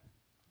 Yeah.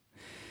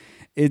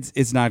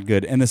 It's not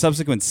good. And the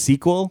subsequent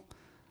sequel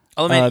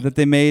that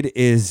they made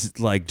is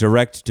like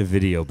direct to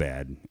video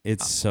bad.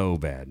 It's so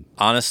bad.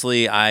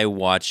 Honestly, I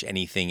watch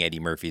anything Eddie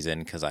Murphy's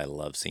in because I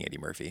love seeing Eddie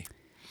Murphy.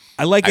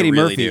 I like Eddie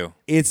really Murphy. Do.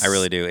 I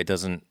really do. It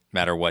doesn't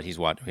matter what he's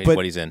what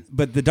he's in.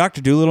 But the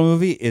Dr. Dolittle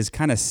movie is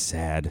kind of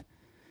sad.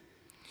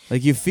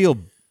 Like you feel.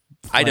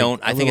 I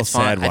don't. I think it's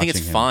fine. I think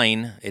it's him.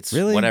 Fine. It's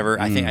really whatever.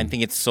 I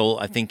think it's so.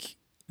 I think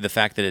the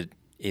fact that it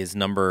is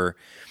number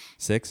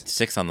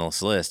 6 on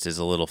this list is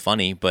a little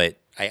funny, but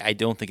I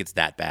don't think it's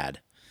that bad.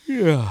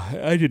 Yeah,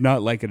 I did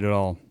not like it at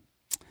all.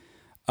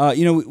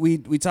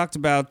 We talked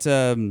about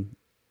Adam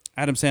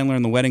Sandler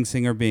and The Wedding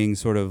Singer being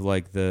sort of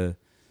like the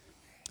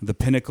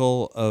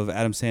pinnacle of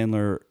Adam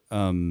Sandler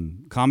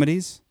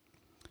comedies.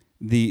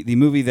 The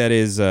movie that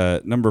is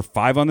number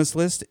 5 on this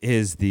list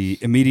is the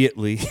immediate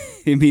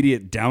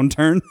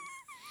downturn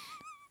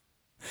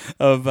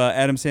of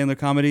Adam Sandler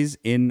comedies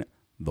in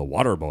The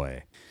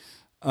Waterboy.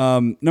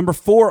 Number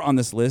 4 on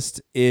this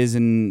list is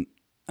a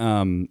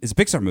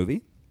Pixar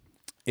movie.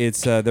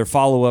 It's their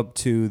follow-up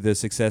to the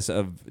success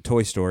of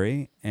Toy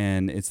Story,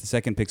 and it's the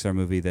second Pixar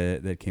movie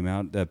that came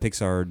out, the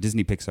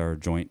Disney Pixar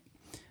joint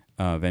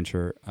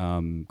venture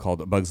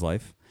called A Bug's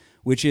Life,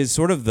 which is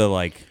sort of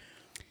the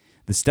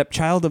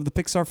stepchild of the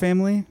Pixar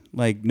family.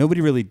 Like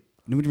nobody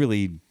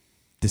really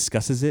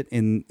discusses it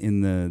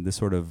in the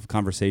sort of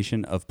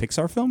conversation of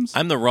Pixar films.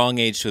 I'm the wrong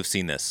age to have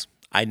seen this.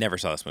 I never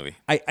saw this movie.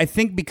 I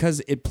think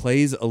because it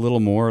plays a little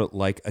more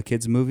like a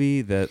kid's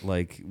movie that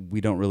like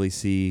we don't really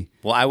see.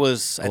 Well, I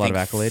was a lot of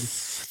accolade.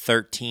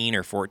 13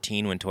 or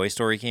 14 when Toy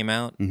Story came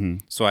out,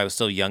 so I was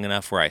still young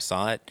enough where I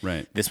saw it.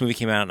 Right. This movie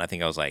came out, and I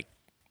think I was like,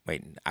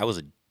 wait, I was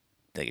a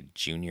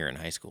junior in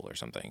high school or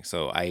something.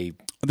 So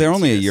they're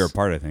only a year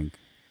apart, I think.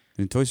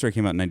 And Toy Story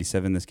came out in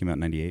 97. This came out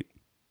in 98.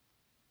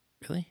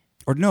 Really?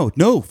 Or no,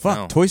 fuck.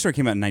 No. Toy Story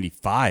came out in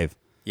 95.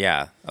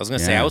 Yeah, I was gonna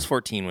say I was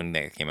 14 when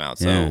they came out.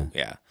 So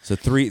yeah. So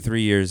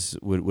three years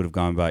would have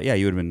gone by. Yeah,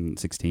 you would have been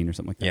 16 or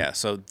something like that. Yeah.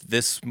 So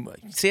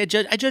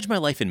I judge my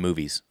life in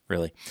movies,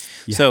 really.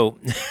 Yeah. So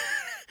I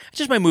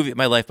judge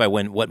my life by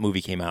what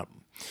movie came out.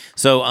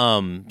 So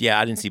I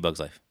didn't see Bug's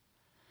Life.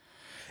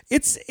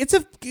 It's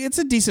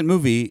a decent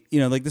movie. You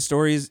know, like the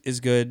story is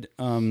good.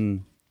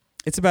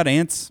 It's about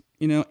ants.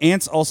 You know,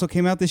 Ants also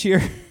came out this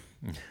year,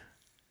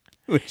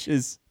 which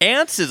is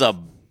Ants is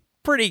a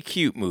pretty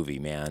cute movie,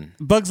 man.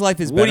 Bug's Life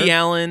is Woody better.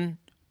 Allen,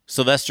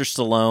 Sylvester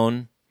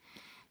Stallone.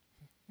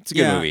 It's a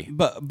good movie.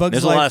 But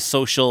there's a lot of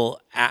social.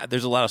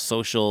 There's a lot of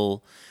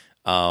social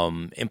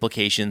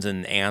implications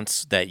in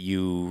Ants that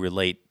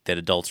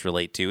adults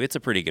relate to. It's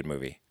a pretty good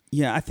movie.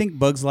 Yeah, I think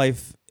Bug's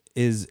Life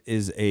is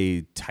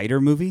a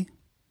tighter movie.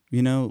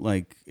 You know,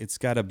 like it's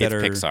got a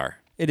better. It's Pixar.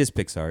 It is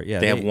Pixar. Yeah,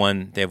 They have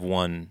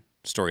one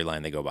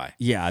storyline they go by.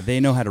 Yeah,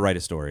 they know how to write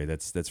a story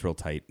that's real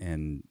tight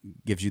and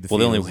gives you the. Well,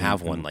 they only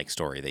have one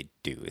story. They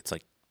do. It's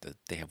like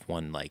they have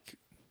one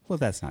Well,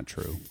 that's not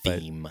true.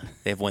 Theme.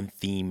 They have one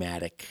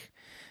thematic.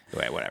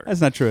 Whatever. That's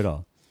not true at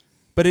all.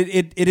 But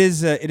it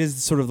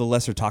is sort of the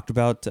lesser talked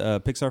about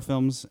Pixar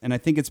films, and I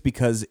think it's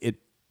because it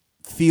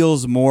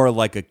feels more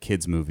like a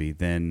kids movie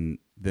than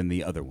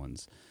the other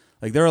ones.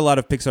 Like there are a lot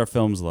of Pixar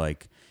films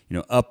like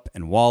Up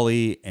and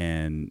WALL-E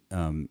and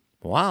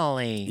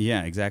WALL-E.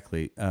 Yeah,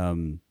 exactly.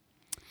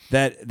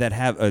 That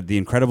have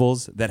The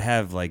Incredibles that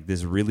have like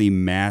this really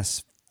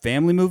mass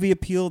family movie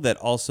appeal that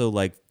also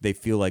like they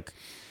feel like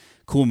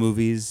cool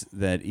movies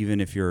that even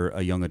if you're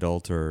a young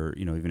adult or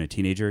even a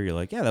teenager, you're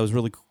like, yeah, that was a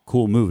really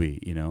cool movie.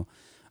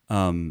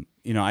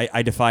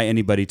 I defy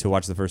anybody to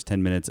watch the first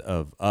 10 minutes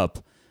of Up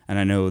And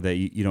I know that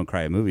you don't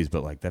cry at movies,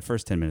 but like that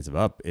first 10 minutes of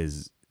Up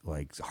is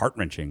like heart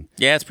wrenching.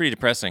 Yeah, it's pretty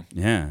depressing.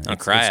 Yeah, I don't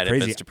cry at it,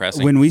 but it's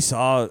depressing. When we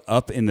saw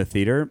Up in the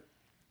theater,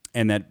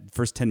 and that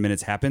first 10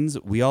 minutes happens,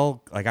 we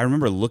all like. I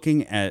remember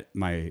looking at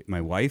my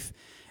wife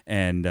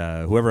and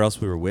whoever else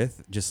we were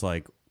with, just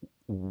like,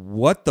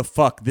 what the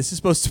fuck? This is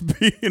supposed to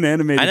be an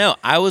animated. I know.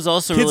 I was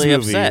also kids really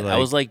movie, upset. like- I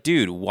was like,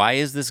 dude, why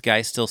is this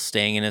guy still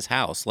staying in his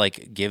house? Like,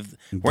 weren't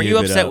you Give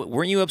it upset? up.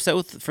 Weren't you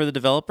upset for the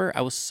developer?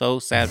 I was so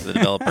sad for the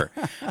developer.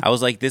 I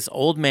was like, this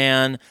old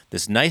man,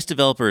 this nice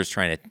developer is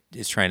trying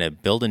to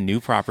build a new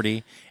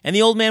property, and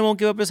the old man won't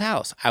give up his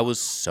house. I was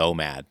so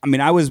mad. I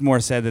mean, I was more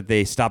sad that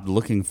they stopped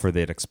looking for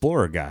that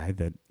explorer guy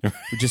that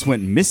just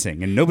went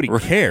missing and nobody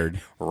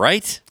cared.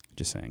 Right?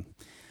 Just saying.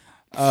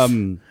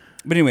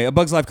 But anyway, A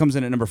Bug's Life comes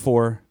in at number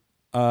 4.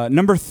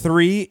 Number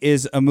 3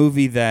 is a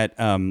movie that,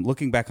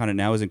 looking back on it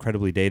now, is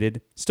incredibly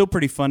dated. Still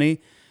pretty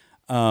funny.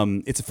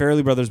 It's a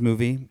Farrelly Brothers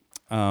movie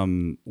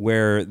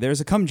where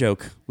there's a cum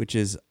joke, which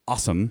is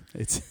awesome.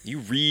 You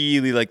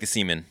really like the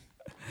semen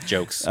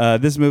jokes.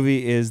 This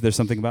movie is There's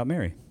Something About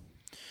Mary.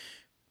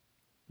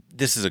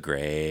 This is a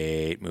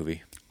great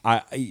movie.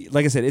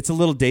 Like I said, it's a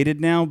little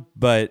dated now,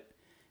 but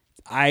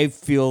I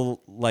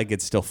feel like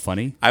it's still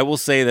funny. I will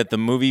say that the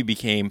movie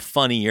became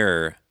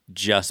funnier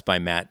just by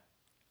Matt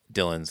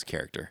Dillon's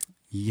character.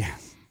 Yeah.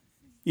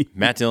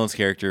 Matt Dillon's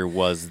character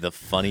was the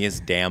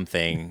funniest damn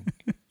thing.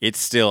 I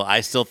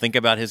still think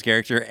about his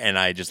character and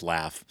I just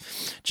laugh.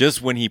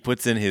 Just when he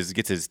gets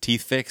his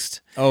teeth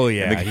fixed. Oh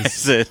yeah. And the guy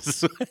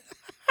says,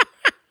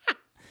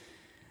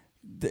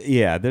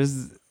 yeah,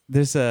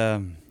 there's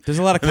a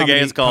lot of The guy comedy,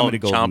 is called comedy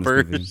gold in this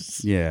movie.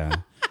 Chompers. Yeah.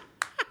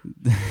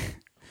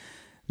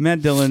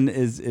 Matt Dillon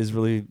is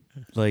really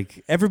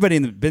like everybody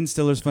Ben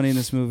Stiller's funny in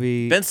this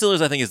movie. Ben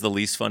Stiller's I think is the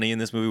least funny in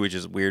this movie, which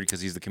is weird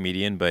because he's the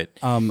comedian. But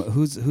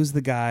who's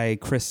the guy?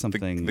 Chris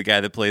something. the guy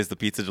that plays the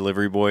pizza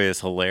delivery boy is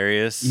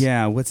hilarious.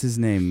 Yeah, what's his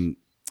name?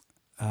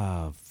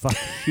 Fuck.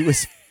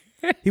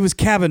 He was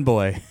Cabin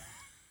Boy.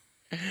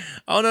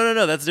 Oh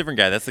no, that's a different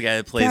guy. That's the guy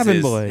that plays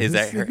Cabin Boy.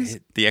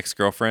 the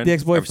ex-girlfriend. The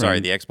ex-boyfriend. I'm sorry,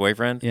 the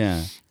ex-boyfriend.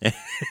 Yeah. And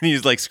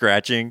he's like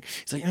scratching.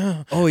 He's like,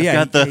 Oh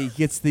yeah. I've got he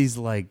gets these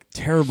like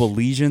terrible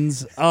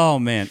lesions. Oh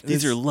man.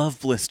 these are love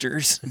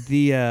blisters.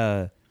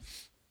 The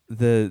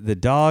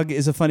dog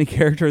is a funny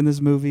character in this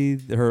movie.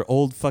 Her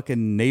old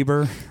fucking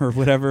neighbor or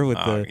whatever with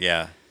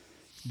Yeah.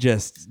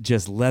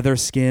 just leather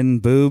skin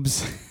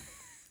boobs.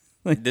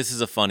 This is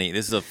a funny movie.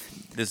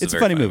 It's a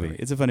funny movie.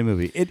 It's a funny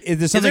movie. There's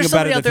Is something there about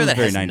somebody it out there that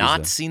that feels has very 90s. not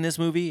though. seen this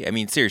movie? I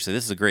mean, seriously,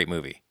 this is a great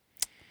movie.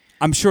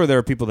 I'm sure there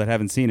are people that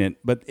haven't seen it,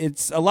 but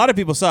it's a lot of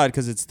people saw it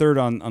because it's third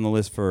on the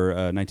list for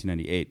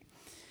 1998.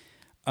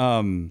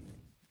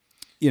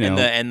 You know,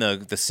 And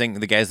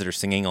the guys that are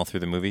singing all through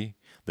the movie.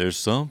 There's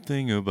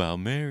something about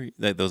Mary.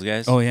 Those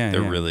guys. Oh, yeah,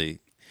 they're yeah. really.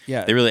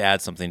 yeah, They really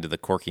add something to the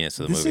quirkiness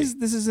of the movie.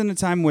 This is in a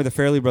time where the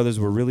Farrelly Brothers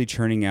were really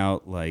churning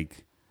out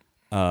like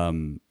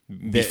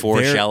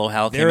Before Shallow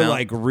Hal came they're out?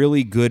 like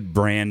really good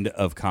brand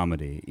of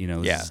comedy. You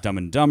know, this is Dumb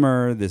and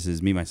Dumber. This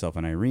is Me, Myself,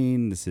 and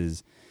Irene. This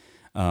is,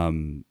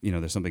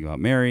 There's Something About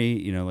Mary.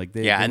 You know, like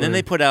Then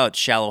they put out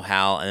Shallow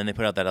Hal, and then they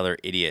put out that other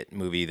idiot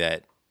movie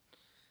that.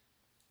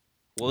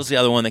 What was the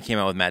other one that came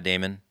out with Matt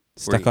Damon?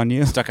 Stuck on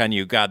You. Stuck on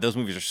You. God, those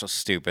movies are so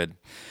stupid.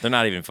 They're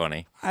not even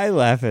funny. I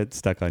laugh at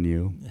Stuck on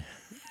You.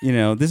 You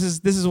know, this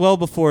is well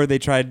before they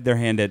tried their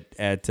hand at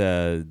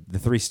the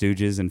Three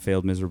Stooges and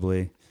failed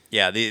miserably.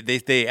 Yeah,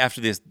 they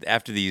after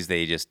these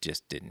they just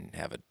didn't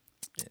have it.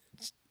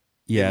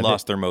 Yeah, They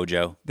lost their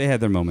mojo. They had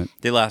their moment.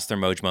 They lost their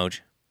moj.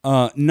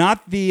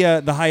 Not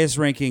the highest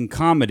ranking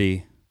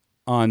comedy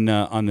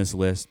on this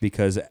list,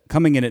 because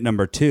coming in at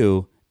number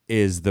 2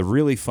 is the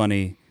really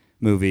funny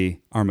movie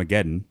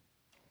Armageddon.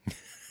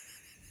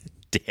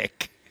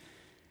 Dick.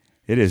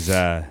 It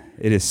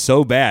is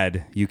so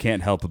bad you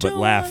can't help but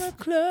laugh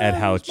at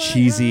how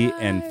cheesy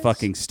and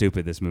fucking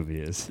stupid this movie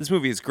is. This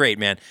movie is great,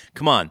 man.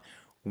 Come on.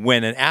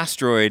 When an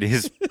asteroid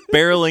is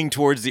barreling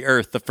towards the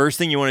Earth, the first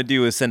thing you want to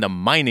do is send a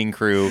mining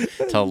crew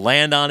to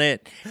land on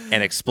it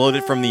and explode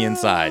it from the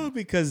inside.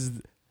 Because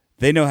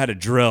they know how to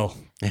drill.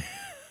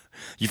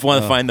 You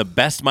want to find the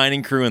best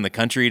mining crew in the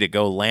country to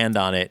go land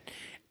on it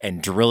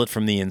and drill it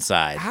from the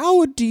inside.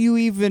 How do you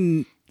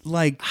even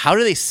like? How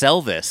do they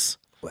sell this?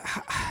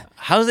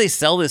 How do they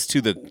sell this to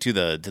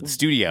the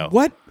studio?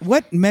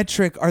 What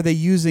metric are they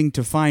using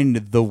to find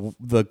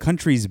the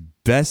country's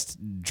best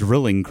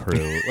drilling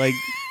crew? Like,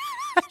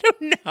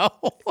 No.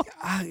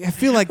 I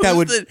feel like that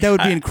would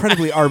be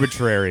incredibly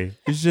arbitrary.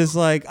 It's just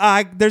like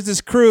there's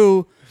this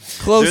crew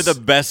close. They're the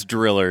best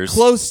drillers.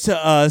 Close to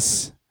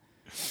us,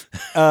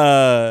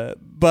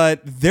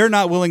 but they're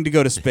not willing to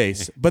go to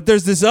space. But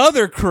there's this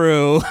other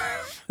crew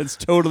that's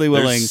totally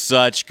They're willing.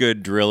 such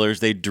good drillers.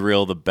 They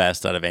drill the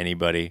best out of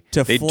anybody.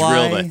 To they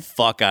fly- drill the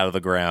fuck out of the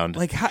ground.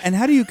 Like,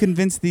 how do you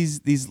convince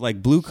these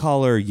like blue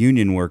collar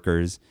union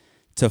workers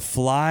to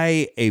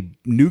fly a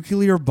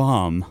nuclear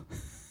bomb?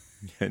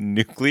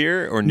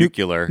 Nuclear or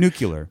nuclear?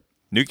 Nuclear.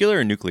 Nuclear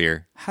or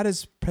nuclear? How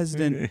does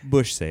President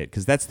Bush say it?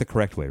 Because that's the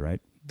correct way, right?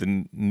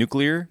 The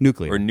nuclear?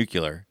 Nuclear. Or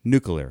nuclear?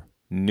 Nuclear.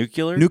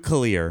 Nuclear?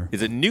 Nuclear.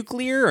 Is it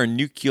nuclear or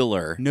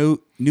nuclear? No,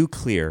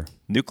 nuclear.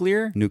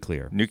 Nuclear?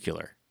 Nuclear.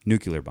 Nuclear.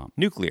 Nuclear bomb.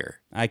 Nuclear.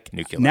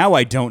 Nuclear. Now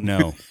I don't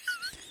know.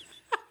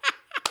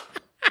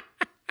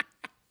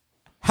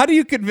 How do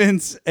you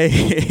convince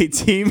a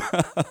team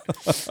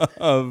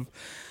of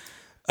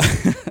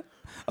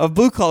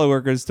blue-collar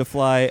workers to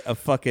fly a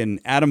fucking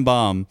atom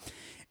bomb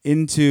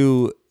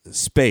into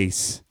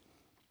space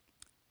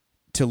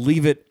to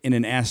leave it in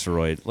an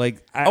asteroid?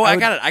 Like, I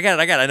got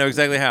it. I know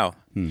exactly how.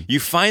 You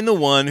find the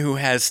one who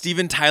has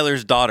Steven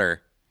Tyler's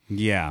daughter,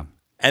 Yeah.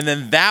 and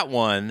then that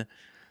one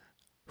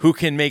who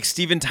can make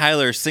Steven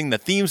Tyler sing the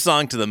theme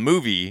song to the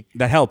movie.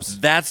 That helps.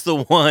 That's the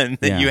one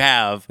that Yeah, you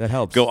have that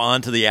helps. go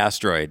on to the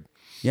asteroid.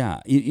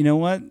 Yeah. You know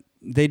what?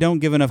 They don't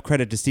give enough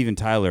credit to Steven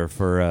Tyler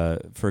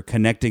for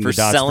connecting For the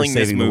dots selling for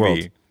this saving the world.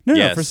 movie. No,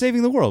 Yes. for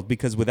saving the world,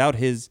 because without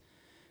his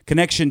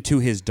connection to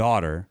his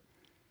daughter,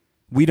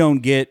 we don't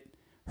get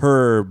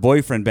her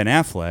boyfriend Ben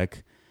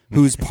Affleck,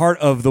 who's part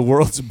of the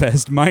world's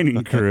best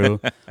mining crew,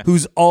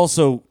 who's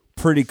also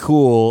pretty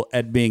cool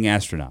at being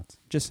astronauts.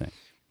 Just saying.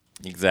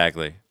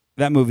 Exactly.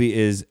 That movie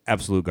is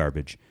absolute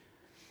garbage.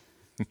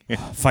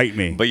 Fight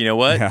me. But you know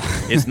what? Yeah.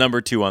 It's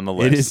number 2 on the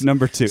list. It is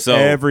number 2. So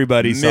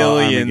Everybody saw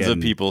millions Armageddon.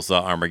 of people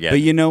saw Armageddon.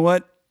 But you know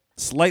what?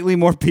 Slightly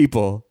more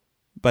people,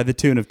 by the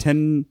tune of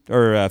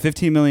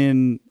 $15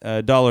 million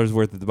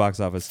worth at the box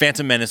office.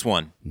 Phantom Menace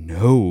 1.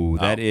 No,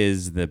 that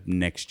is the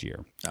next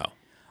year.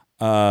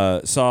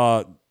 Oh.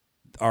 Saw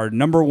our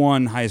number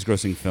 1 highest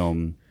grossing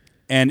film,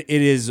 and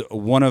it is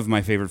one of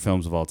my favorite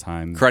films of all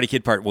time. Karate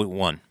Kid Part 1.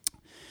 Karate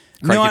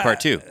No, Kid Part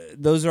 2.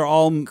 Those are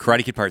all,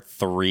 Karate Kid Part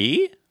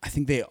 3? I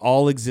think they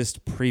all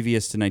exist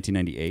previous to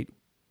 1998.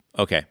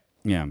 Okay.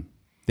 Yeah.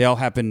 They all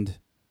happened,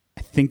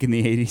 I think, in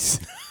the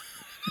 80s.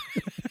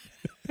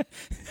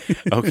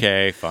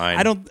 Okay, fine.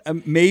 I don't,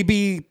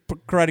 maybe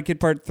Karate Kid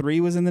Part 3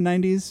 was in the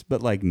 90s,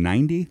 but like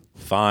 90?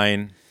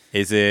 Fine.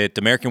 Is it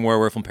American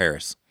Werewolf in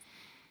Paris?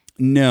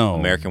 No.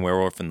 American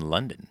Werewolf in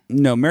London?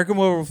 No, American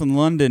Werewolf in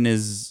London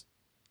is,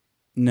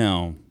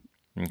 no.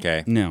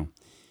 Okay. No.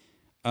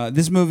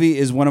 This movie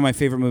is one of my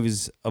favorite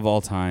movies of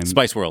all time.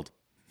 Spice World.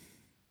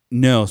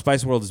 No,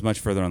 Spice World is much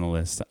further on the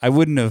list. I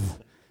wouldn't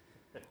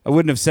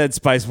have said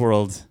Spice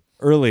World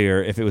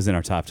earlier if it was in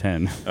our top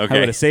 10. Okay. I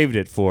would have saved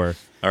it for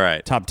All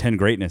right. top 10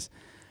 greatness.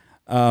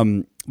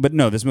 But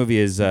no, this movie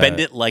is Bend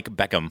It Like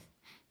Beckham.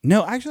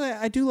 No, actually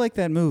I do like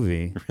that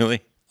movie.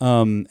 Really?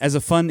 As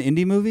a fun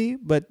indie movie,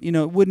 but you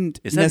know, it wouldn't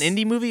Is that an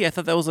indie movie? I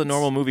thought that was a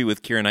normal movie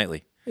with Keira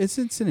Knightley. It's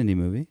an indie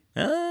movie.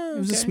 Oh, It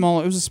was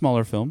a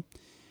smaller film.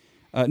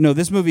 No,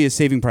 this movie is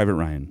Saving Private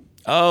Ryan.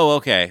 Oh,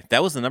 okay.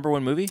 That was the number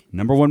 1 movie?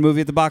 Number 1 movie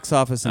at the box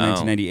office in Oh.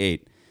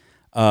 1998.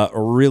 A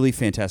really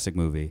fantastic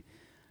movie.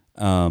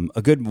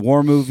 A good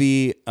war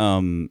movie.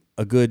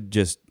 A good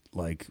just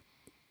like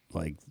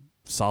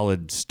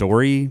solid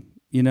story.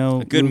 You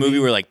know, A good movie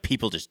where like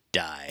people just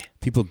die.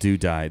 people do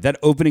die. That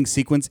opening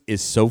sequence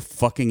is so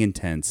fucking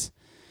intense.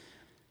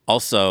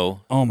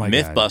 Also, Oh my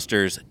God.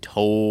 Mythbusters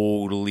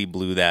totally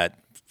blew that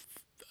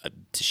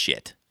to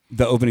shit.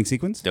 The opening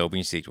sequence. The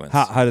opening sequence.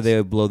 How did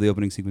they blow the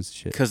opening sequence to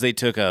shit? Because they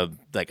took a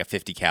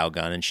 50 cal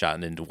gun and shot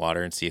it into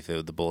water and see if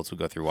the bullets would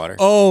go through water.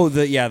 Oh,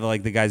 the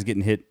guys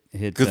getting hit.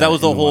 Because that was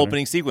in the whole water.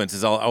 opening sequence.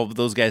 Is all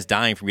those guys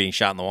dying from getting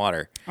shot in the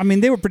water. I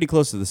mean, they were pretty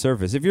close to the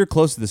surface. If you're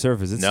close to the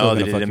surface, it's No, still they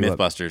gonna did fuck it in you up.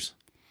 Mythbusters.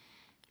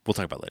 We'll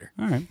talk about it later.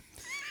 All right.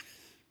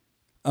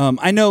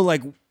 I know,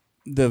 like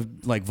the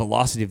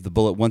velocity of the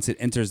bullet once it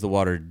enters the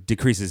water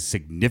decreases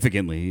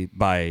significantly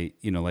by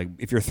like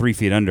if you're 3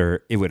 feet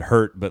under, it would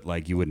hurt, but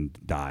like you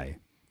wouldn't die.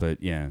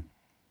 But yeah.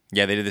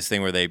 Yeah, they did this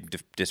thing where they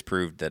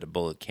disproved that a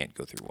bullet can't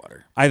go through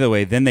water. Either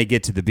way, then they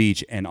get to the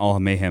beach and all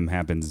mayhem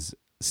happens.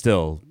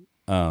 Still,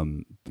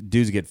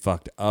 dudes get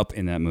fucked up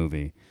in that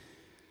movie.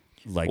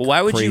 Like, Well,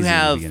 why would crazy you in the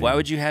have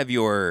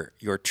beginning.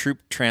 your troop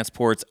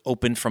transports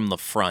open from the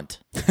front?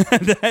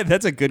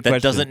 That's a good That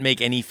question. doesn't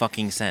make any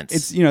fucking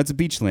sense. It's a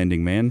beach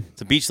landing, man.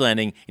 It's a beach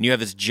landing, and you have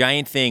this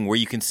giant thing where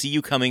you can see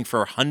you coming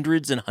for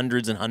hundreds and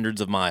hundreds and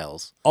hundreds of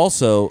miles.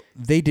 Also,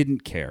 they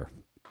didn't care.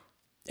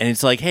 And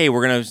it's like, hey,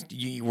 we're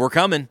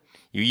coming.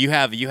 You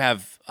have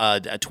a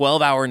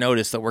 12-hour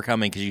notice that we're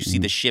coming because you see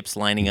the ships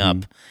lining up,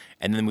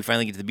 and then we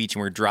finally get to the beach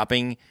and we're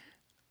dropping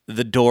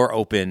the door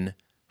open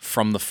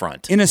from the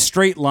front. In a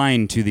straight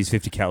line to these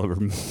 50 caliber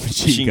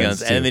machine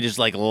guns, and then they just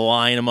like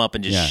line them up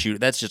and just Yeah. shoot.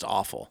 That's just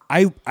awful.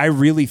 I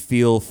really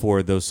feel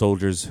for those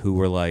soldiers who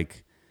were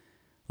like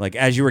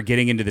as you were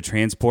getting into the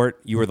transport,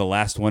 you were the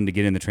last one to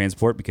get in the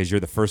transport because you're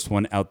the first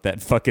one out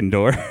that fucking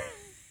door.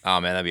 Oh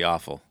man, that'd be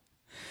awful.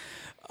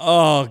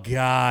 Oh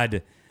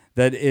God,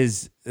 it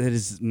is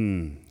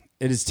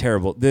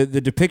terrible. The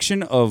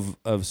depiction of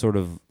sort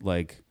of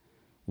like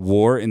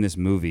war in this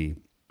movie,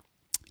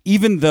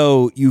 even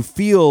though you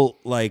feel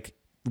like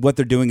what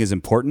they're doing is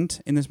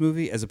important in this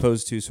movie, as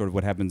opposed to sort of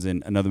what happens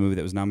in another movie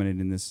that was nominated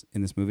in this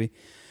movie,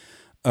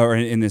 or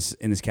in this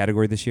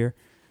category this year.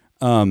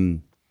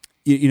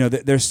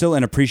 There's still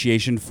an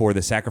appreciation for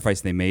the sacrifice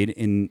they made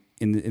in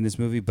this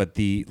movie, but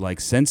the like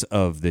sense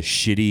of the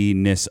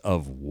shittiness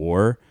of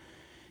war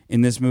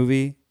in this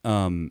movie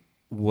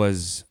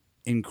was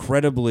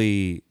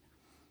incredibly,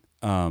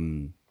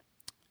 impactful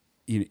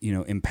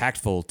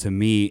to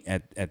me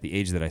at the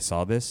age that I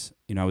saw this.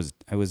 I was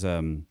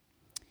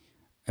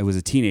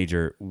a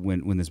teenager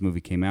when this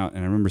movie came out,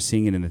 and I remember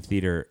seeing it in the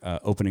theater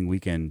opening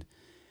weekend,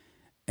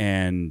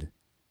 and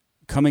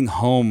coming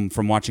home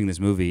from watching this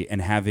movie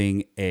and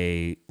having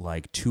a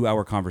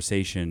 2-hour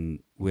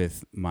conversation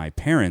with my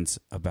parents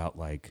about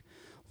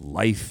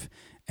life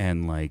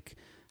and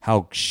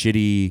how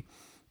shitty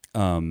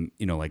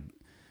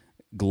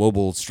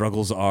global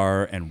struggles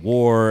are and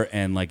war,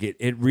 and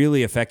it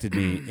really affected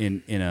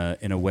me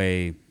in a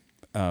way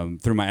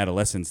through my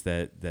adolescence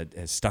that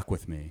has stuck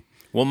with me.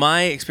 Well,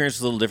 my experience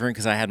was a little different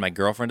because I had my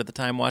girlfriend at the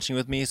time watching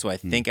with me, so I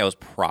think I was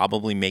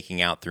probably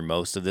making out through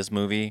most of this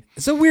movie.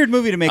 It's a weird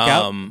movie to make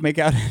out.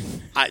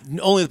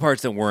 Only the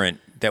parts that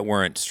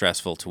weren't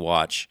stressful to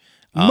watch.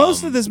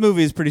 Most of this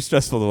movie is pretty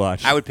stressful to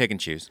watch. I would pick and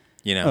choose.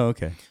 Oh,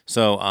 okay.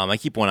 So I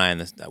keep one eye on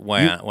this,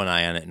 one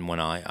eye on it, and one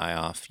eye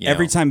off.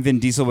 Every time Vin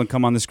Diesel would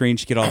come on the screen,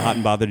 she'd get all hot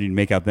and bothered, and you'd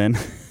make out then.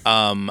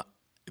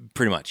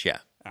 Pretty much, yeah,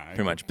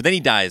 pretty much. But then he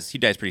dies. He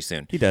dies pretty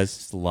soon. He does.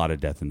 There's a lot of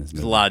death in this movie.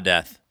 There's a lot of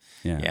death.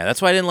 Yeah,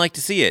 that's why I didn't like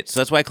to see it.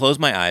 So that's why I closed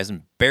my eyes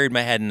and buried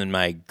my head in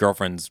my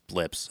girlfriend's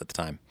lips at the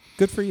time.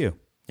 Good for you.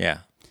 Yeah,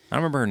 I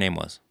don't remember her name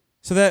was.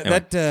 So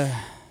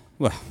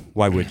well,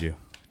 why would you?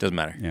 Doesn't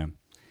matter. Yeah.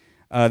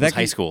 That's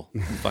high school. Who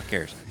the fuck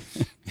cares?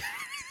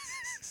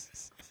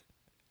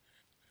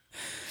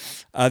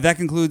 That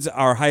concludes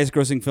our highest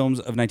grossing films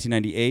of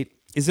 1998.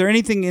 Is there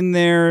anything in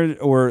there,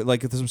 or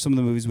some of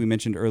the movies we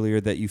mentioned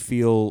earlier, that you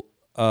feel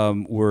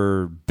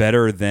were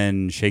better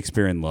than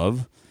Shakespeare in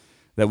Love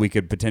that we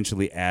could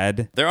potentially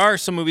add? There are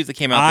some movies that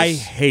came out. I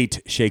hate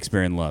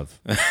Shakespeare in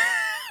Love.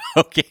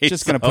 Okay.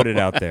 Just going to put it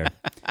out there.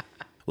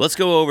 Let's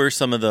go over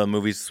some of the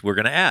movies we're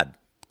going to add.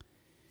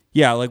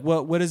 Yeah,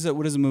 what is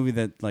a movie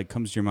that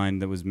comes to your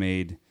mind that was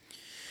made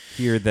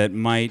here that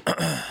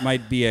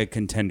might be a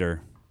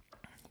contender?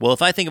 Well,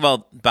 if I think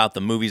about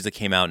the movies that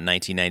came out in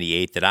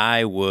 1998 that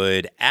I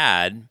would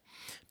add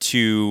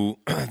to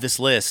this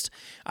list,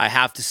 I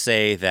have to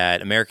say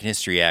that American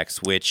History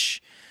X,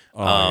 which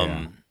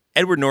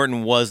Edward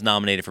Norton was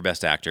nominated for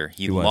Best Actor.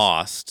 He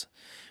lost,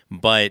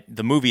 but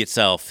the movie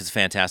itself is a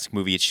fantastic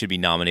movie. It should be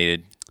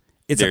nominated.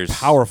 It's a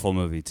powerful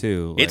movie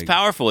too. It's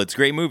powerful. It's a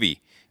great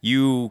movie.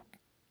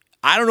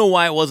 I don't know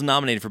why it wasn't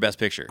nominated for Best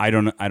Picture. I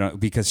don't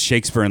because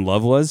Shakespeare in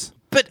Love was.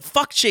 But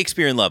fuck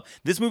Shakespeare in Love.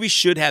 This movie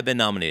should have been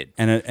nominated.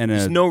 And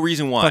there's no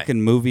reason why.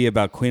 Fucking movie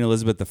about Queen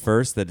Elizabeth I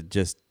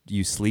that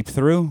you sleep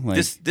through.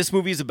 This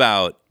movie is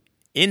about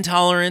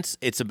intolerance.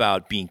 It's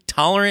about being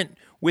tolerant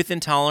with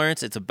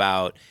intolerance. It's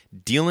about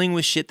dealing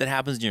with shit that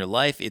happens in your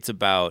life. It's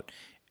about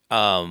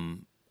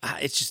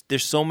it's just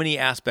there's so many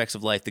aspects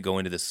of life that go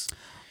into this.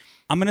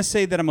 I'm gonna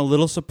say that I'm a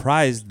little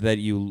surprised that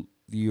you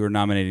are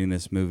nominating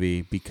this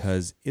movie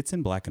because it's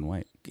in black and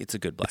white. It's a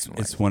good black and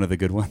white. It's one of the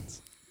good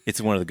ones. It's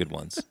one of the good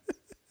ones.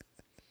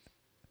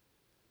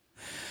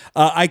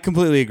 I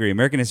completely agree.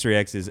 American History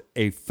X is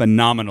a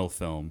phenomenal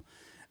film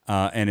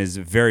and is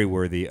very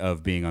worthy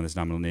of being on this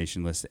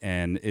nomination list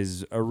and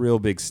is a real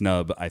big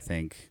snub, I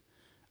think,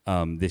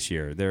 this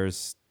year.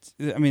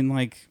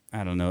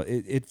 I don't know.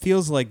 It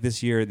feels like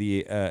this year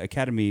the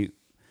Academy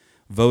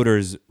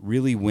voters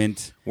really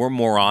were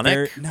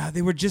moronic.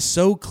 They were just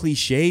so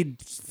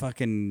cliched,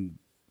 fucking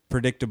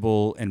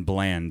predictable and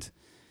bland.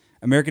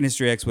 American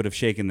History X would have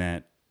shaken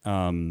that.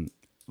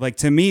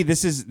 To me,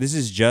 this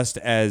is just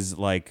as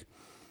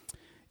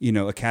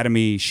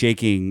Academy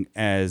shaking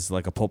as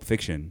a Pulp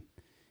Fiction,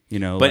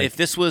 But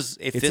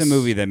it's a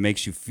movie that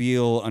makes you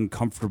feel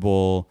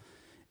uncomfortable.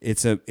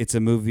 It's a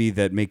movie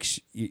that makes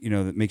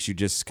you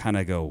just kind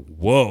of go,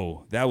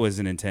 whoa, that was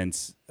an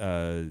intense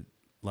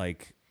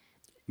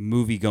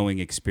movie going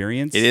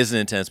experience. It is an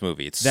intense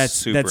movie. That's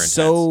super intense.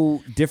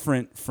 So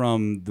different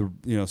from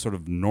the sort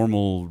of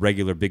normal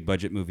regular big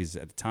budget movies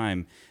at the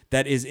time.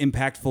 That is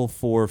impactful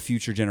for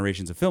future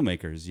generations of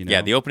filmmakers.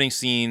 Yeah, the opening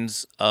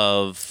scenes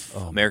of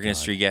American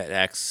History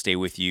X stay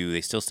with you.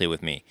 They still stay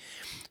with me.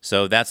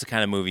 So that's the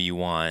kind of movie you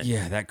want.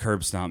 Yeah, that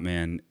curb stomp,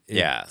 man.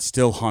 It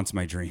still haunts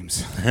my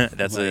dreams.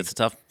 It's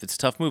a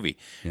tough movie.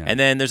 Yeah. And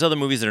then there's other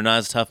movies that are not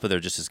as tough, but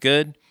they're just as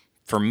good.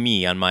 For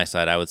me, on my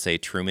side, I would say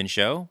Truman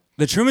Show.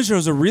 The Truman Show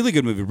is a really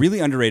good movie, really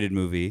underrated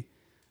movie.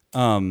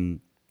 Jim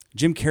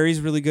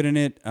Carrey's really good in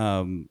it.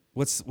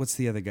 What's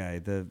the other guy?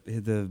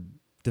 The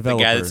developer.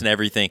 The guy that's in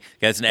everything.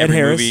 The guy that's in every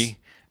movie.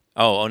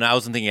 Oh, no, I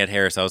wasn't thinking Ed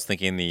Harris. I was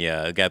thinking the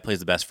guy that plays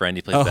the best friend.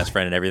 He plays the best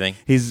friend in everything.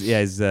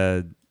 He's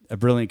a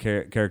brilliant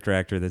character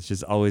actor that's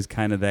just always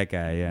kind of that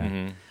guy,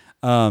 yeah.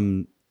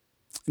 Mm-hmm.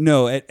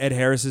 No, Ed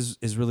Harris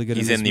is really good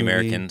in this movie. He's in The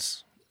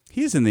Americans.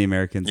 He's in The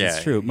Americans. Yeah,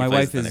 it's true. My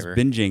wife is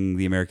binging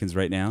The Americans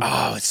right now.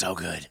 Oh, it's so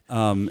good.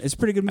 It's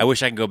pretty good. I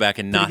wish I could go back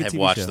and not have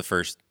watched the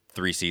first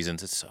 3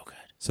 seasons. It's so good.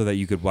 So that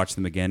you could watch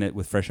them again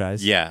with fresh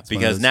eyes? Yeah,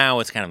 because now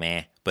it's kind of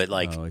meh. But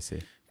I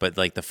see. But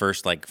the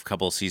first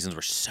couple of seasons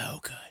were so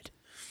good.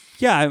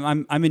 Yeah,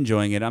 I'm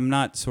enjoying it. I'm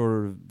not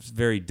sort of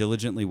very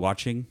diligently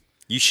watching.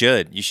 You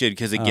should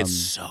because it gets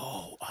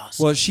so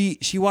awesome. Well,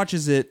 she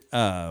watches it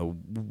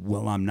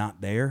while I'm not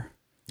there.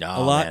 Oh,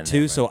 a lot man, too.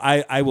 man. So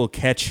I will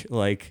catch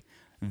like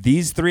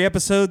these 3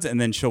 episodes, and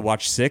then she'll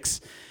watch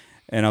 6,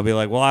 and I'll be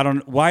like, well, I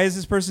don't. Why is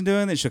this person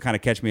doing this? She'll kind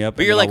of catch me up.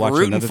 But you're like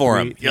rooting for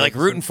him. You're like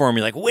rooting for him.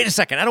 You're like, wait a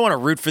second, I don't want to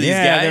root for these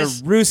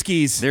guys. They're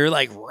Ruskies. They're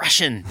like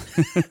Russian.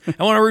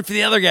 I want to root for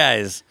the other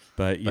guys.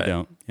 But you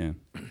don't. Yeah.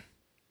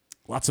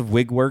 Lots of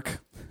wig work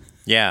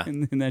Yeah.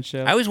 in that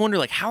show. I always wonder,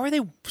 like, how are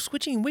they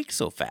switching wigs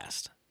so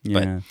fast? Yeah.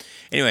 But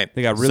anyway,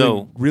 They got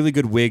really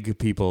good wig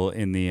people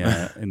in the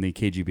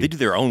KGB. they do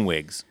their own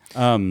wigs.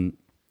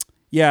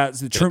 Yeah, it's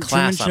the Truman Truman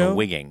class Show. on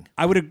wigging.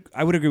 I would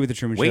agree with the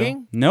Truman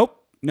Wigging? Show.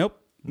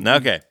 Nope.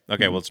 Okay,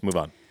 well, let's move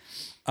on.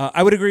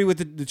 I would agree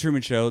with the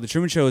Truman Show. The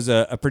Truman Show is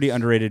a pretty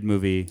underrated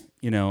movie.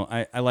 You know,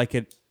 I like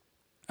it.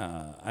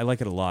 I like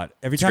it a lot.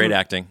 Great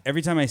acting.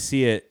 Every time I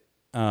see it,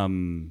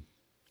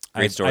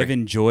 Great story. I've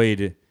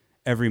enjoyed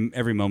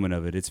every moment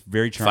of it. It's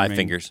very charming. 5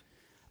 fingers.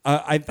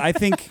 I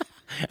think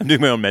I'm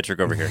doing my own metric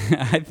over here.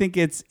 I think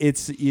it's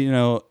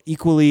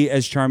equally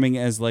as charming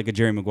as like a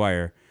Jerry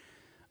Maguire,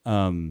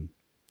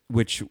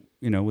 which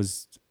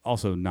was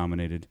also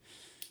nominated.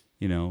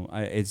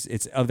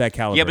 It's of that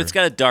caliber. Yeah, but it's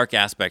got a dark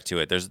aspect to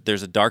it.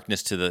 There's a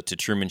darkness to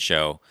Truman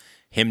Show.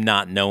 Him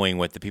not knowing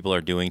what the people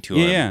are doing to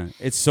him. Yeah,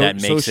 it's that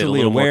makes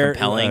socially it a little aware, more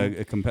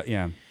compelling.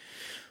 Yeah.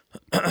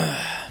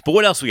 But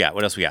what else we got?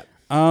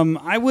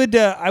 I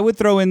would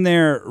throw in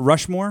there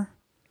Rushmore,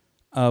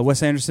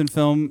 Wes Anderson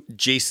film.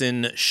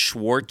 Jason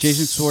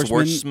Schwartzman.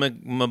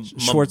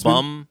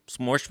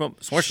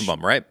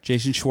 Schwartzman, right?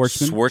 Jason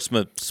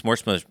Schwartzman.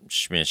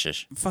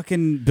 Schwartzman.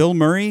 Fucking Bill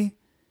Murray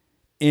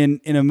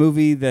in a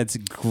movie that's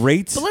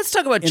great. But let's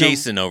talk about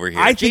Jason over here.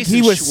 I think Jason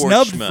he was Schwartzman.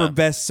 snubbed for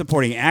Best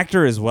Supporting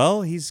Actor as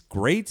well. He's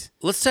great.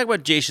 Let's talk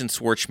about Jason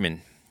Schwartzman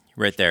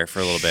right there for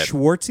a little bit.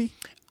 Schwartzy?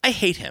 I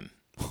hate him.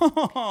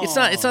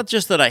 It's not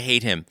just that I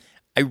hate him.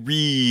 I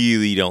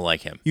really don't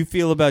like him. You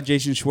feel about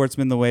Jason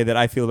Schwartzman the way that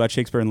I feel about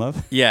Shakespeare in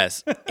Love?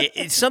 Yes.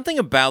 It's something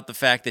about the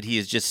fact that he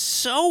is just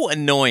so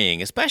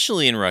annoying,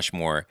 especially in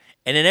Rushmore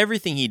and in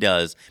everything he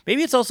does.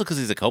 Maybe it's also because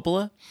he's a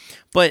Coppola,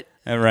 but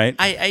Right.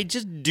 I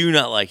just do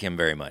not like him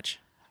very much.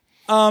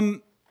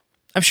 I'm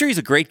sure he's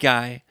a great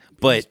guy,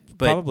 but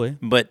Probably.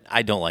 but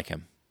I don't like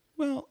him.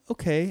 Well,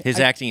 okay. His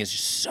acting is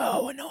just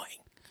so annoying.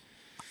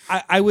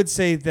 I would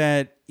say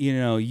that,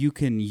 you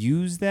can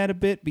use that a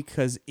bit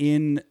because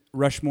in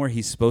Rushmore,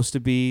 he's supposed to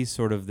be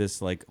sort of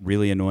this like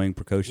really annoying,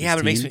 precocious Yeah,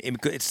 but teen.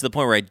 it's to the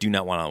point where I do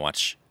not want to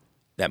watch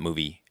that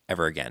movie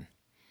ever again.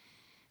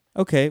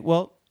 Okay,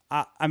 well,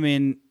 I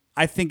mean,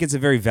 I think it's a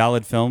very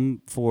valid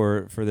film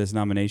for this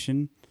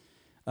nomination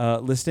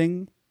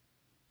listing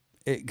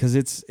because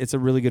it's a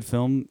really good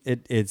film.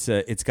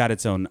 It's got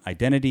its own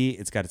identity.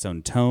 It's got its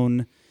own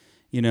tone.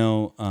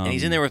 And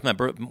he's in there with my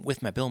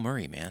Bill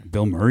Murray, man.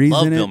 Bill Murray's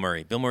Love in Bill it.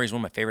 Murray. Bill Murray's one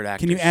of my favorite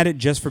actors. Can you add it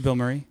just for Bill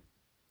Murray?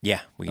 Yeah,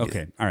 we can do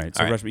Okay, that. all right.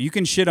 So All right. Rushmore, you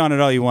can shit on it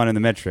all you want in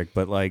the metric,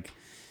 but like,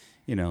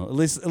 at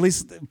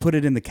least put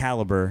it in the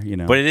caliber.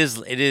 But it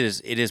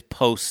is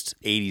post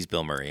 80s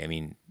Bill Murray. I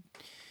mean,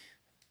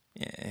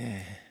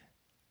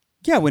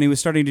 Yeah, when he was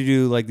starting to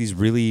do like these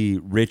really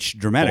rich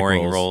dramatic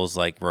boring roles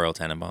like Royal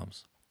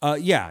Tenenbaums.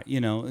 Yeah,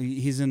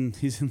 he's in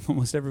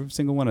almost every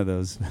single one of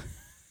those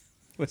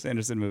Wes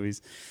Anderson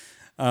movies.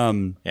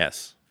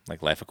 Yes,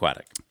 like Life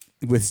Aquatic.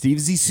 With Steve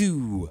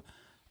Zissou.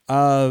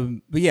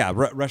 But yeah,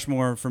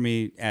 Rushmore for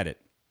me, add it.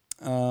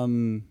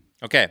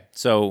 Okay,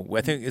 so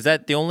I think is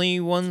that the only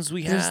ones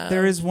we have?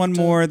 There is one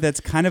more that's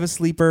kind of a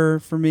sleeper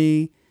for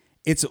me.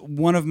 It's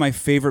one of my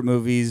favorite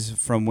movies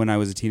from when I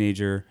was a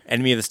teenager.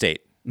 Enemy of the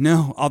State.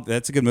 No,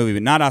 that's a good movie,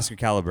 but not Oscar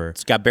caliber.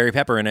 It's got Barry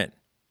Pepper in it.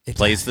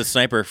 Plays the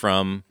sniper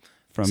from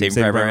Saving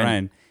Private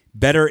Ryan.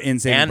 Better in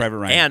Saving Private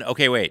Ryan. And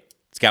okay, wait,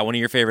 it's got one of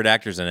your favorite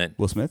actors in it.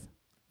 Will Smith?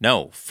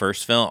 No,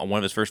 one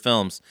of his first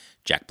films,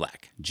 Jack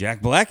Black.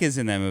 Jack Black is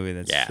in that movie.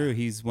 That's Yeah. true.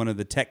 He's one of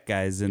the tech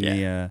guys in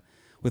the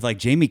with like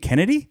Jamie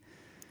Kennedy.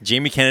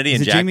 Jamie Kennedy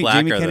and Is it Jack Black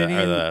Jamie are Kennedy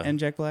the and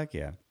Jack Black.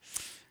 Yeah.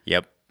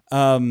 Yep.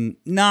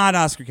 Not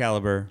Oscar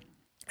caliber.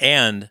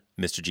 And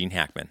Mr. Gene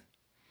Hackman.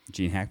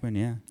 Gene Hackman.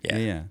 Yeah.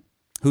 Yeah.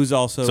 Who's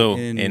also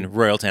in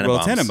Royal Tenenbaums. Royal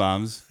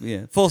Tenenbaums.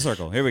 Yeah. Full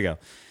circle. Here we go.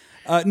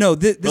 No,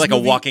 this We're like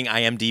movie, a walking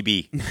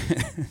IMDb.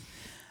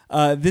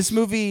 This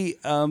movie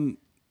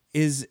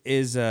is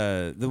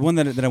the one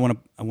that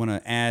I want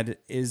to add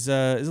is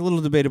a little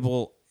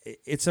debatable.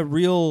 It's a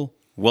real.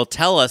 Well,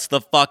 tell us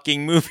the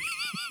fucking movie.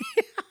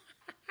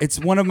 It's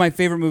one of my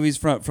favorite movies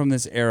from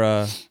this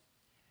era,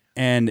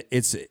 and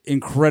it's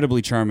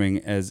incredibly charming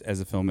as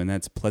a film, and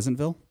that's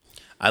Pleasantville.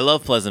 I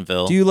love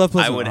Pleasantville. Do you love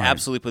Pleasantville? I would All right.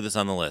 absolutely put this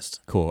on the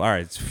list. Cool. All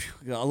right.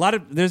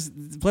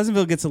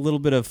 Pleasantville gets a little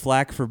bit of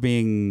flack for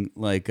being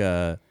like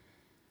I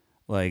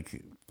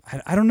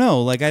don't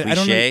know. Like I don't know.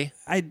 Cliche?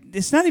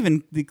 It's not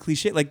even the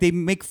cliche. Like they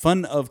make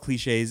fun of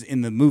cliches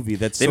in the movie.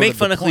 They make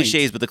fun of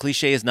cliches, but the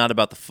cliche is not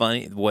about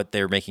what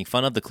they're making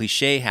fun of. The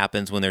cliche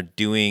happens when they're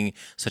doing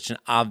such an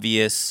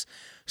obvious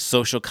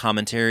social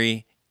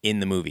commentary in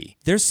the movie.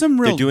 There's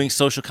some real. They're doing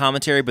social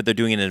commentary, but they're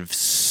doing it in a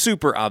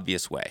super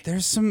obvious way.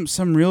 There's some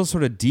real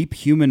sort of deep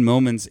human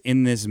moments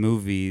in this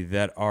movie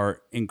that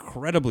are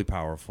incredibly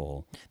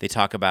powerful. They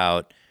talk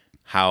about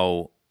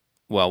how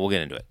Well, we'll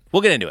get into it.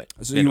 We'll get into it.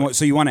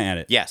 So you want to add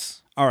it?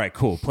 Yes. All right,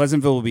 cool.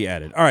 Pleasantville will be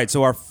added. All right,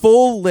 so our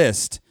full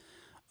list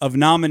of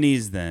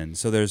nominees then.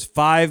 So there's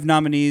 5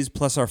 nominees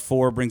plus our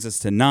 4 brings us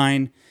to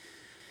 9.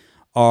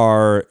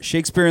 Are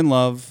Shakespeare in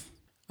Love,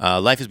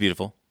 Life is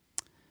Beautiful,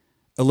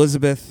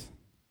 Elizabeth,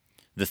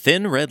 The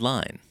Thin Red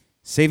Line,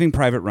 Saving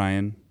Private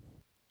Ryan,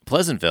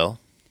 Pleasantville,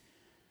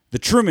 The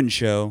Truman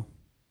Show,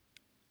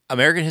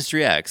 American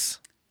History X,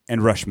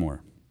 and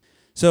Rushmore.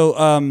 So,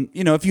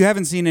 if you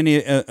haven't seen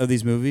any of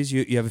these movies,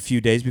 you have a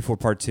few days before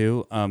part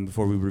 2,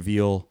 before we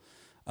reveal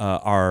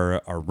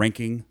our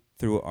ranking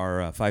through our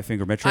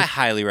 5-finger metric. I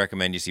highly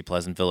recommend you see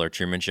Pleasantville or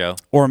Truman Show.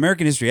 Or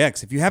American History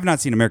X. If you have not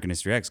seen American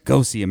History X,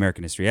 go see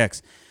American History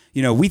X.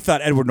 We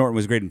thought Edward Norton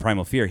was great in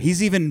Primal Fear.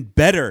 He's even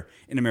better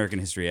in American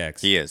History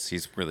X. He is.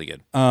 He's really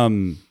good.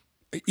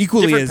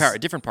 Equally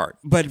different part.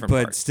 But Different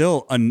part.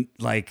 still,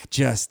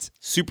 just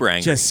super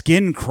angry. just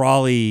skin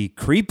crawly,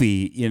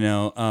 creepy. In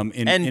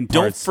don't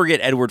parts. forget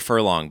Edward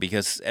Furlong,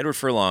 because Edward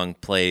Furlong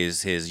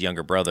plays his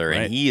younger brother,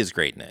 Right. and he is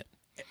great in it.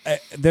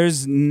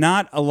 There's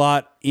not a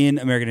lot in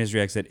American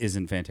History X that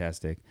isn't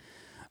fantastic.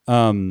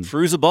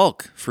 Fairuza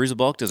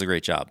Balk does a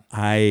great job.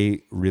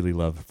 I really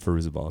love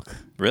Fairuza Balk.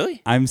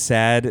 Really? I'm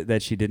sad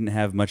that she didn't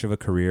have much of a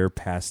career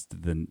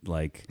past the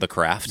The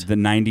Craft. the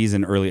 90s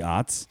and early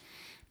aughts,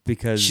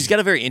 because She's got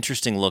a very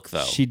interesting look,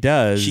 though. she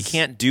does. She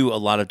can't do a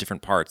lot of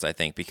different parts, I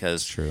think,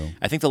 because True.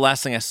 I think the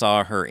last thing I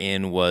saw her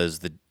in was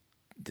the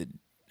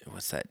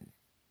what's that?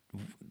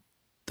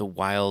 The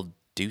Wild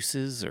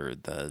Deuces, or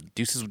the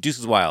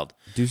Deuces Wild.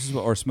 Deuces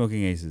or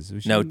Smoking Aces.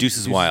 Was she No, in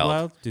Deuces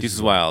Wild. Deuces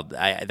Deuces Wild.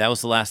 That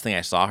was the last thing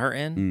I saw her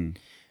in,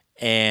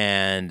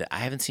 and I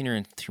haven't seen her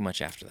in too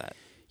much after that.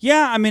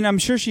 Yeah, I mean, I'm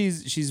sure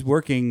she's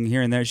working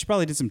here and there. She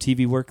probably did some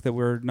TV work that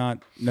we're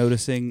not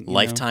noticing.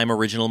 Lifetime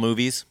original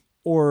movies.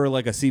 Or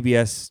like a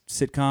CBS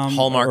sitcom.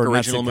 Hallmark or not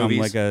original sitcom, movies.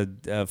 Like a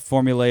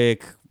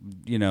formulaic,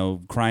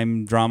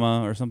 crime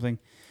drama or something.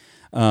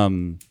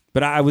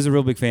 But I was a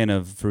real big fan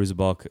of Fairuza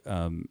Balk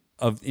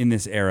in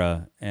this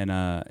era. And,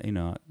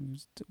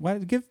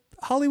 give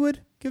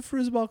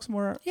Fairuza Balk some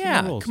more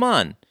Yeah, roles. come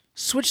on.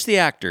 Switch the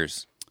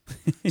actors.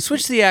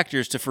 Switch the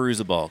actors to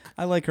Fairuza Balk.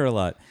 I like her a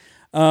lot.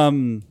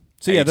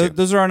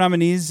 Those are our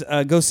nominees.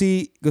 Go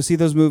see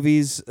those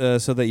movies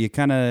so that you're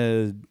kind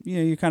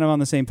of on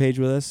the same page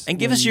with us. And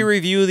give us your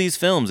review of these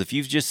films. If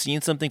you've just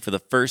seen something for the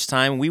first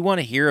time, we want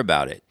to hear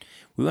about it.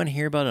 We want to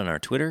hear about it on our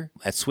Twitter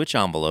at Switch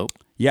Envelope.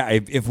 Yeah,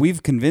 if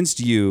we've convinced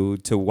you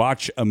to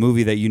watch a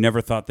movie that you never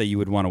thought that you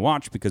would want to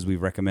watch because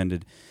we've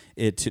recommended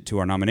it to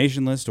our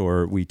nomination list,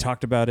 or we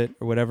talked about it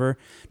or whatever,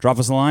 drop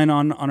us a line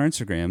on our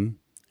Instagram.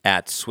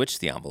 At Switch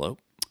the Envelope.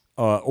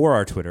 Or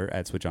our Twitter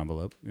at Switch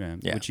Envelope, Yeah.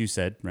 which you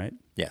said, right?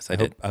 Yes, I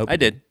did. I hope I you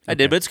did. I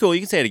did, but it's cool.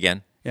 You can say it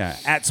again. Yeah,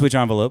 at Switch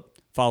Envelope.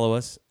 Follow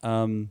us.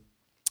 And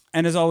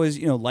as always,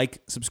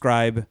 like,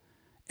 subscribe,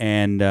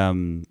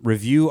 and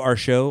review our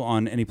show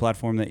on any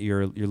platform that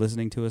you're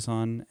listening to us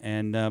on.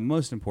 And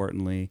most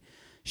importantly,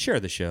 share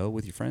the show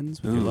with your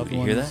friends, with your loved you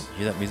ones. hear that?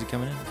 You hear that music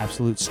coming in?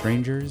 Absolute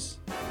strangers.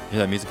 You hear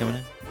that music coming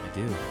in? I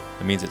do.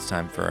 It means it's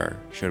time for our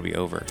show to be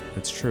over.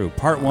 That's true.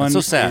 Part 1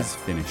 so sad. is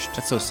finished.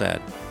 That's so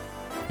sad.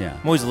 Yeah.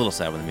 I'm always a little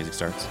sad when the music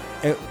starts.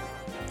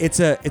 It's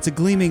a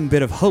gleaming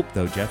bit of hope,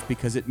 though, Jeff,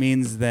 because it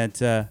means that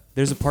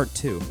there's a part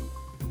 2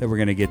 that we're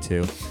going to get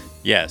to.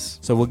 Yes.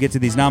 So we'll get to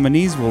these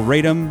nominees. We'll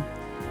rate them.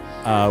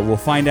 We'll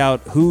find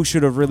out who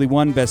should have really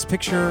won Best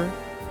Picture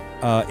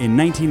in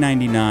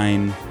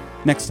 1999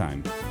 next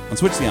time on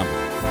Switch the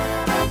Envelope.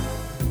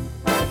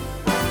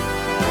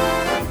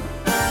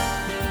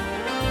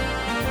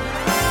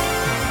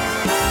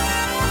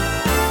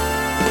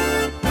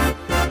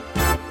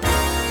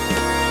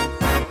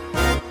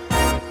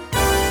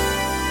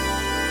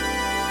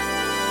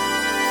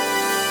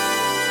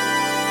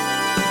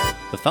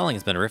 The following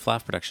has been a Riff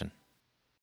Laugh production.